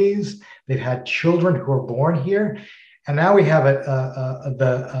communities. They've had children who are born here. And now we have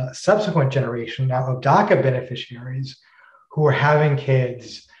the subsequent generation now of DACA beneficiaries who are having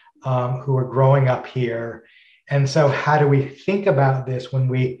kids, who are growing up here. And so how do we think about this when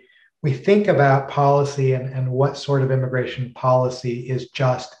we think about policy and what sort of immigration policy is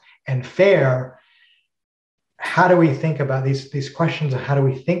just and fair? How do we think about these questions, and how do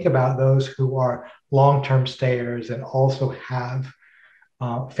we think about those who are long-term stayers and also have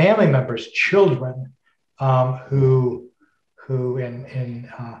family members, children, who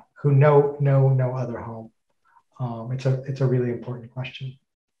know no other home? It's a really important question.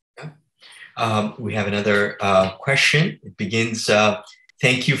 Yeah. We have another question. It begins,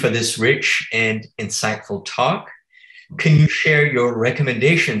 "Thank you for this rich and insightful talk. Can you share your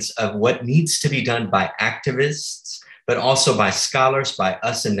recommendations of what needs to be done by activists, but also by scholars, by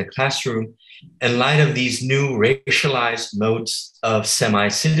us in the classroom, in light of these new racialized modes of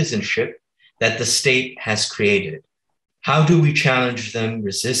semi-citizenship that the state has created? How do we challenge them,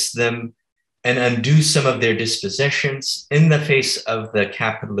 resist them, and undo some of their dispossessions in the face of the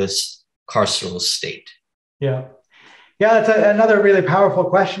capitalist carceral state?" Yeah, that's another really powerful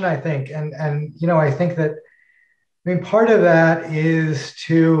question, I think. And I think that, part of that is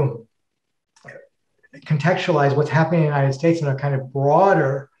to contextualize what's happening in the United States in a kind of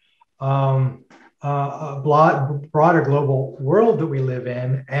broader global world that we live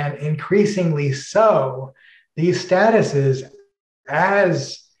in, and increasingly so, these statuses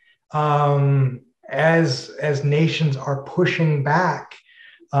as nations are pushing back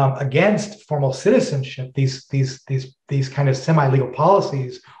against formal citizenship, these kind of semi-legal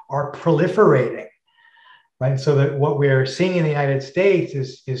policies are proliferating, right? So that what we're seeing in the United States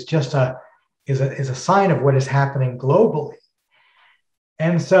is just a sign of what is happening globally.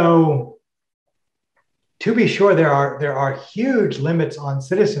 And so, to be sure, there are huge limits on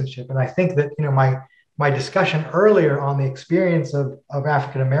citizenship, and I think that my discussion earlier on the experience of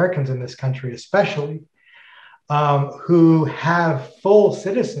African Americans in this country, especially, who have full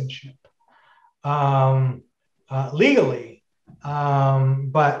citizenship legally,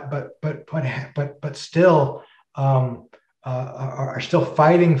 but still are still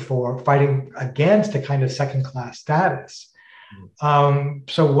fighting against a kind of second-class status.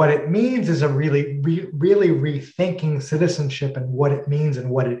 So what it means is a really rethinking citizenship and what it means and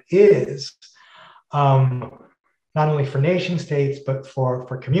what it is, not only for nation states, but for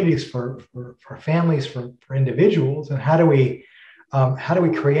communities, for families, for individuals. And how do we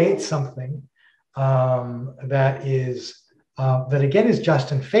create something that again is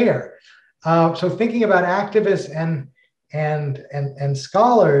just and fair? So thinking about activists and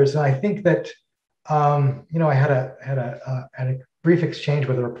scholars, and I think that I had a brief exchange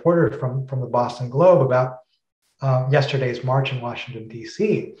with a reporter from the Boston Globe about yesterday's march in Washington,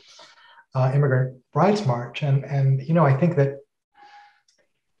 D.C., Immigrant Rights March, and I think that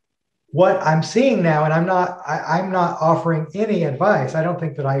what I'm seeing now, and I'm not offering any advice. I don't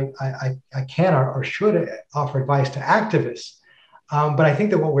think that I can or should offer advice to activists, but I think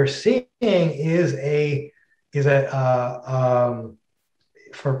that what we're seeing is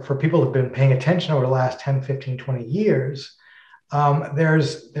for people who've been paying attention over the last 10, 15, 20 years,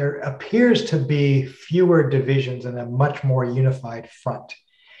 there appears to be fewer divisions and a much more unified front.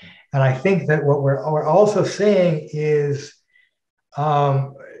 And I think that what we're also seeing is a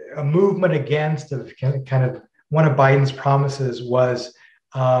movement against kind of one of Biden's promises was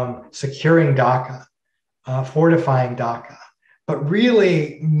securing DACA, fortifying DACA. But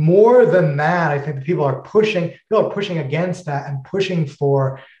really, more than that, I think people are pushing against that and pushing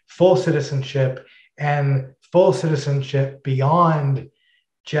for full citizenship and full citizenship beyond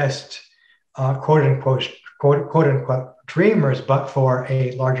just quote unquote dreamers, but for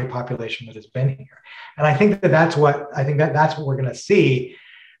a larger population that has been here. And I think that's what we're going to see.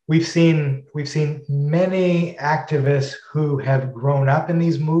 We've seen many activists who have grown up in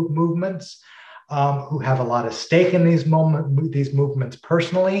these movements, who have a lot of stake in these movements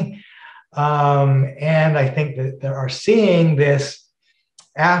personally, and I think that they are seeing this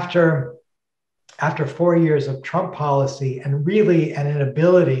after 4 years of Trump policy and really an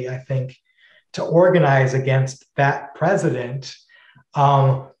inability, I think, to organize against that president.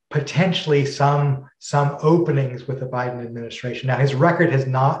 Potentially some openings with the Biden administration. Now, his record has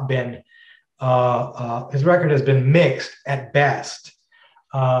not been mixed at best.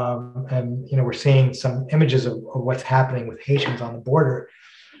 And we're seeing some images of what's happening with Haitians on the border.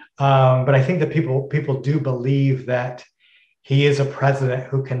 But I think that people do believe that he is a president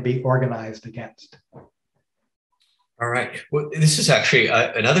who can be organized against. All right. Well, this is actually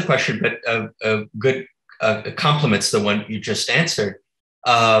another question, but good complements the one you just answered.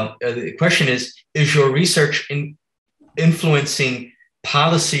 The question is your research influencing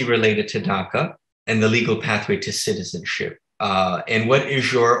policy related to DACA and the legal pathway to citizenship? And what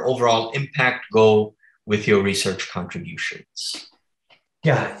is your overall impact goal with your research contributions?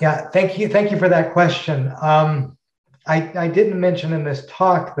 Yeah. Thank you for that question. I didn't mention in this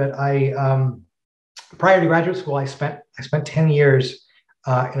talk that prior to graduate school, I spent 10 years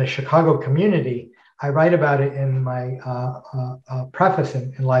in a Chicago community. I write about it in my preface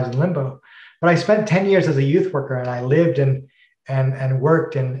in Lives in Limbo. But I spent 10 years as a youth worker, and I lived and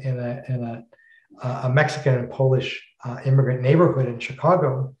worked in a Mexican and Polish immigrant neighborhood in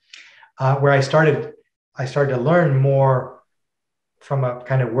Chicago, where I started to learn more from a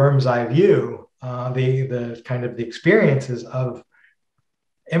kind of worm's eye view, the kind of the experiences of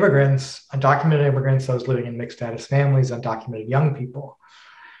immigrants, undocumented immigrants, those living in mixed status families, undocumented young people.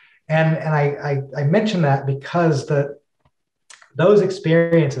 And I mention that because those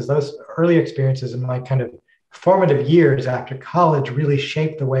early experiences in my kind of formative years after college really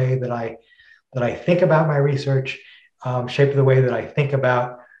shaped the way that I think about my research, shaped the way that I think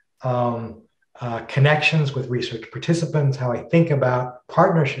about connections with research participants, how I think about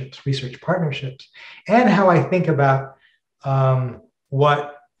research partnerships, and how I think about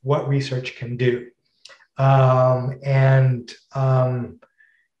what research can do. I've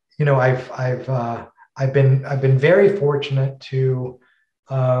been very fortunate to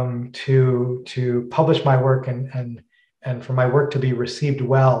publish my work and for my work to be received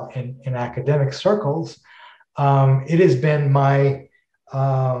well in academic circles. It has been my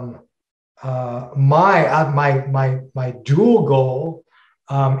dual goal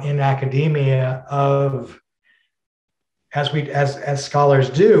in academia of, as scholars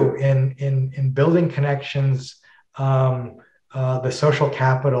do, in building connections, the social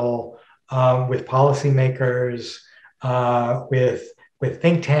capital with policymakers, with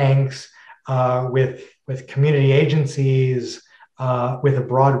think tanks, with community agencies, with a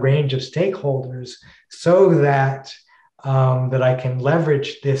broad range of stakeholders, so that I can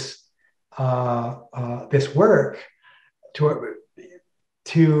leverage this work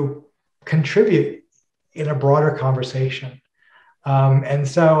to contribute in a broader conversation. And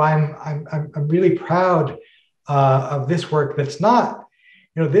so I'm really proud of this work that's not,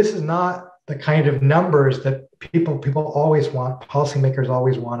 this is not the kind of numbers that people always want, policymakers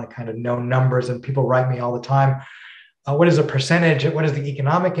always want to kind of know numbers, and people write me all the time. What is a percentage? What is the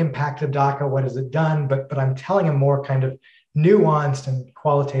economic impact of DACA? What has it done? But I'm telling a more kind of nuanced and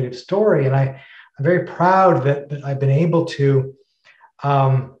qualitative story. And I'm very proud that I've been able to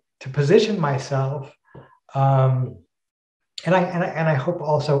position myself, and I hope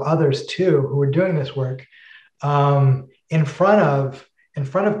also others too who are doing this work, in front of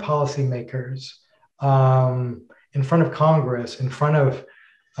policymakers, in front of Congress, in front of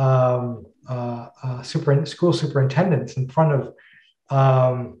school superintendents, in front of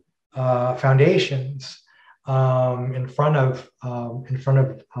foundations, in front of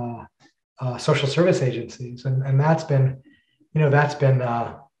social service agencies, and that's been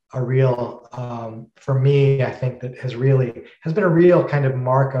a real, for me, I think that has been a real kind of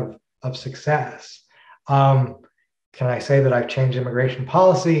mark of success. Can I say that I've changed immigration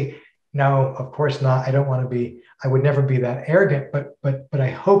policy? No, of course not. I would never be that arrogant, but I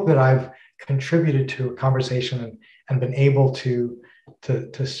hope that I've contributed to a conversation and been able to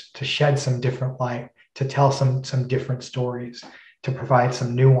shed some different light, to tell some different stories, to provide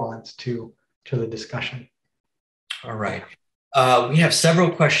some nuance to the discussion. All right. We have several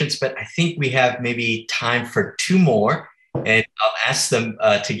questions, but I think we have maybe time for two more, and I'll ask them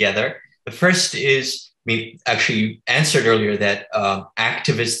together. The first is, actually, you answered earlier that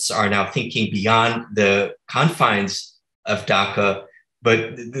activists are now thinking beyond the confines of DACA,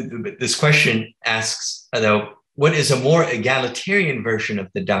 but this question asks, though, what is a more egalitarian version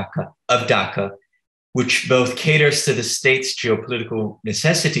of DACA, which both caters to the state's geopolitical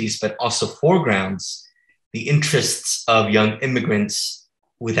necessities, but also foregrounds the interests of young immigrants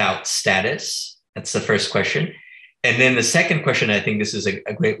without status? That's the first question. And then the second question, I think this is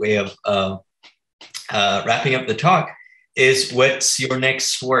a great way of wrapping up the talk, is what's your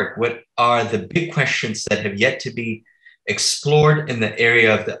next work? What are the big questions that have yet to be explored in the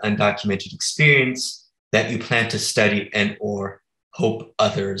area of the undocumented experience that you plan to study and or hope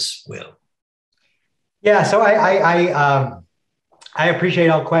others will? Yeah, so I appreciate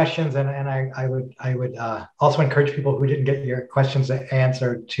all questions, and I would also encourage people who didn't get your questions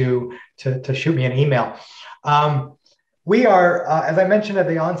answered to shoot me an email. We are, as I mentioned at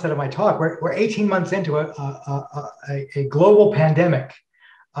the onset of my talk, we're 18 months into a global pandemic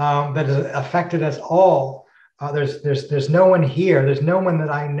that has affected us all. There's no one here, there's no one that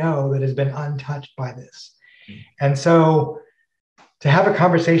I know that has been untouched by this. And so to have a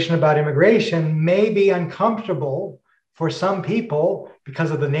conversation about immigration may be uncomfortable for some people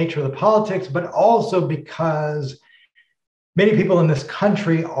because of the nature of the politics, but also because many people in this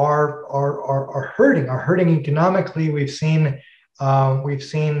country are hurting economically. We've seen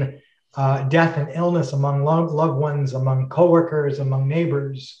death and illness among loved ones, among coworkers, among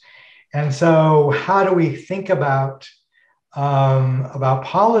neighbors. And so how do we think about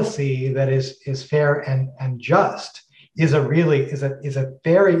policy that is fair and just is a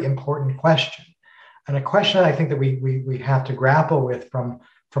very important question, and a question I think that we have to grapple with from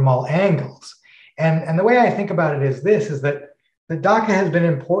all angles. And the way I think about it is this: is that the DACA has been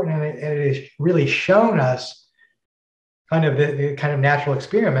important, and it has really shown us kind of the kind of natural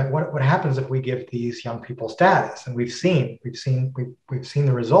experiment. What happens if we give these young people status? And we've seen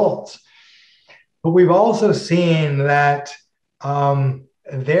the results, but we've also seen that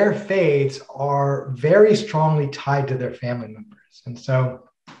their fates are very strongly tied to their family members. And so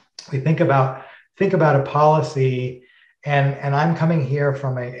we think about a policy, and I'm coming here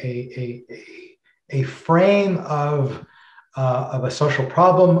from a frame of a social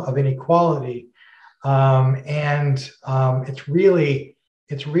problem of inequality, and it's really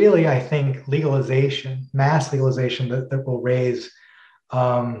I think legalization, mass legalization that will raise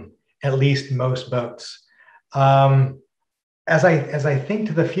at least most votes. As I think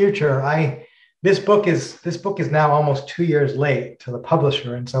to the future, this book is now almost 2 years late to the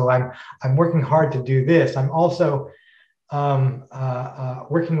publisher, and so I'm working hard to do this. I'm also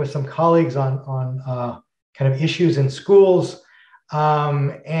working with some colleagues on kind of issues in schools,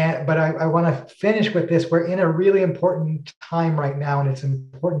 but I want to finish with this. We're in a really important time right now, and it's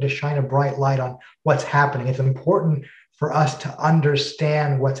important to shine a bright light on what's happening. It's important for us to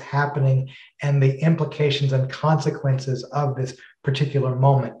understand what's happening and the implications and consequences of this particular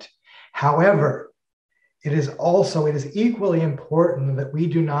moment. However, it is equally important that we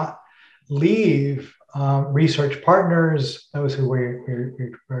do not leave research partners, those who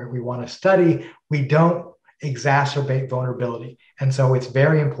we want to study, we don't exacerbate vulnerability. And so it's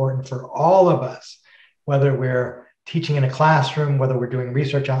very important for all of us, whether we're teaching in a classroom, whether we're doing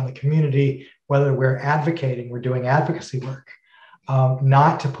research out in the community, whether we're advocating, we're doing advocacy work,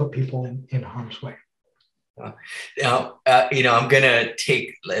 not to put people in harm's way. Now, I'm going to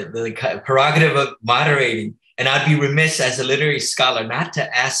take the prerogative of moderating, and I'd be remiss as a literary scholar not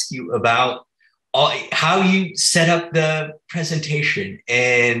to ask you about how you set up the presentation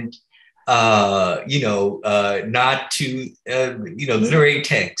and, not to, literary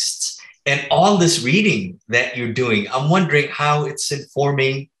texts and all this reading that you're doing. I'm wondering how it's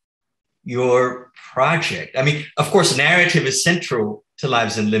informing your project. I mean, of course, narrative is central to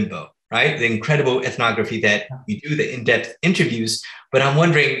Lives in Limbo, right? The incredible ethnography that you do, the in-depth interviews. But I'm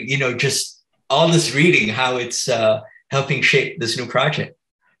wondering, just all this reading, how it's helping shape this new project.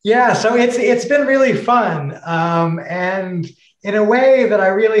 Yeah, so it's been really fun. And in a way that I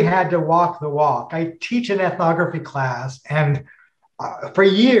really had to walk the walk. I teach an ethnography class, and for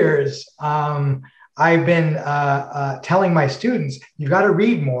years, I've been telling my students, you got to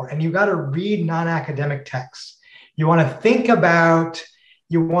read more, and you got to read non-academic texts. You want to think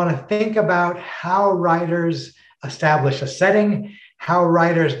about how writers establish a setting, how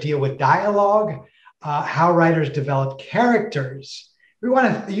writers deal with dialogue, how writers develop characters. We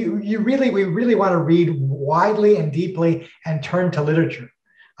really want to read widely and deeply and turn to literature.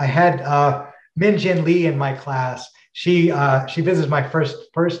 I had Min Jin Lee in my class. She visits my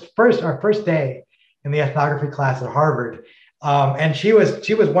our first day in the ethnography class at Harvard, and she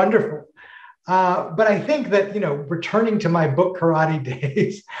was wonderful. But I think that returning to my book karate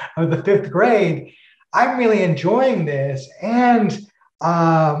days of the 5th grade, I'm really enjoying this, and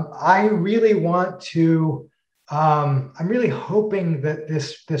I really want to. I'm really hoping that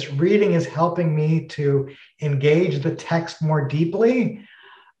this reading is helping me to engage the text more deeply,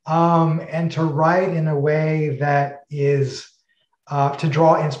 and to write in a way that is to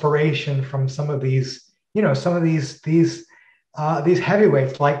draw inspiration from some of these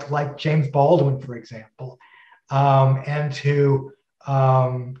heavyweights like James Baldwin, for example, and to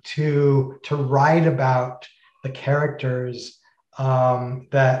write about the characters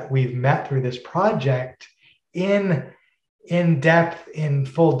that we've met through this project in depth, in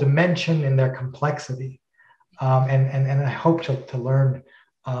full dimension, in their complexity, and I hope to learn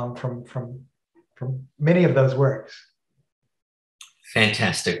from many of those works.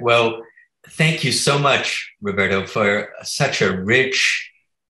 Fantastic. Well, thank you so much, Roberto, for such a rich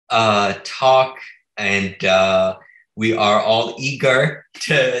talk, and we are all eager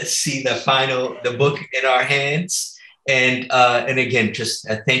to see the book in our hands. And again, just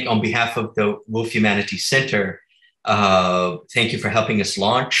thank on behalf of the Wolf Humanities Center. Thank you for helping us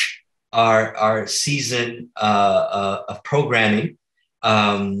launch our season of programming.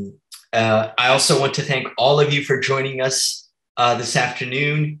 I also want to thank all of you for joining us this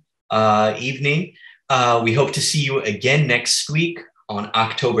afternoon, evening. We hope to see you again next week on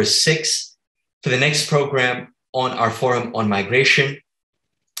October 6th for the next program on our forum on migration.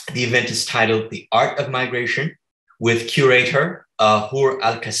 The event is titled The Art of Migration, with curator Hur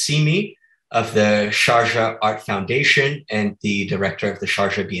Al-Qasimi of the Sharjah Art Foundation and the director of the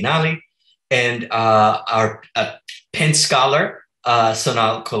Sharjah Biennale, and our Penn scholar,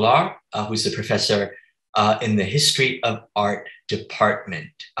 Sonal Kolar, who's a professor in the History of Art department.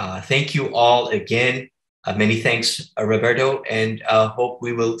 Thank you all again. Many thanks, Roberto, and hope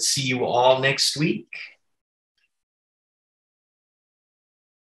we will see you all next week.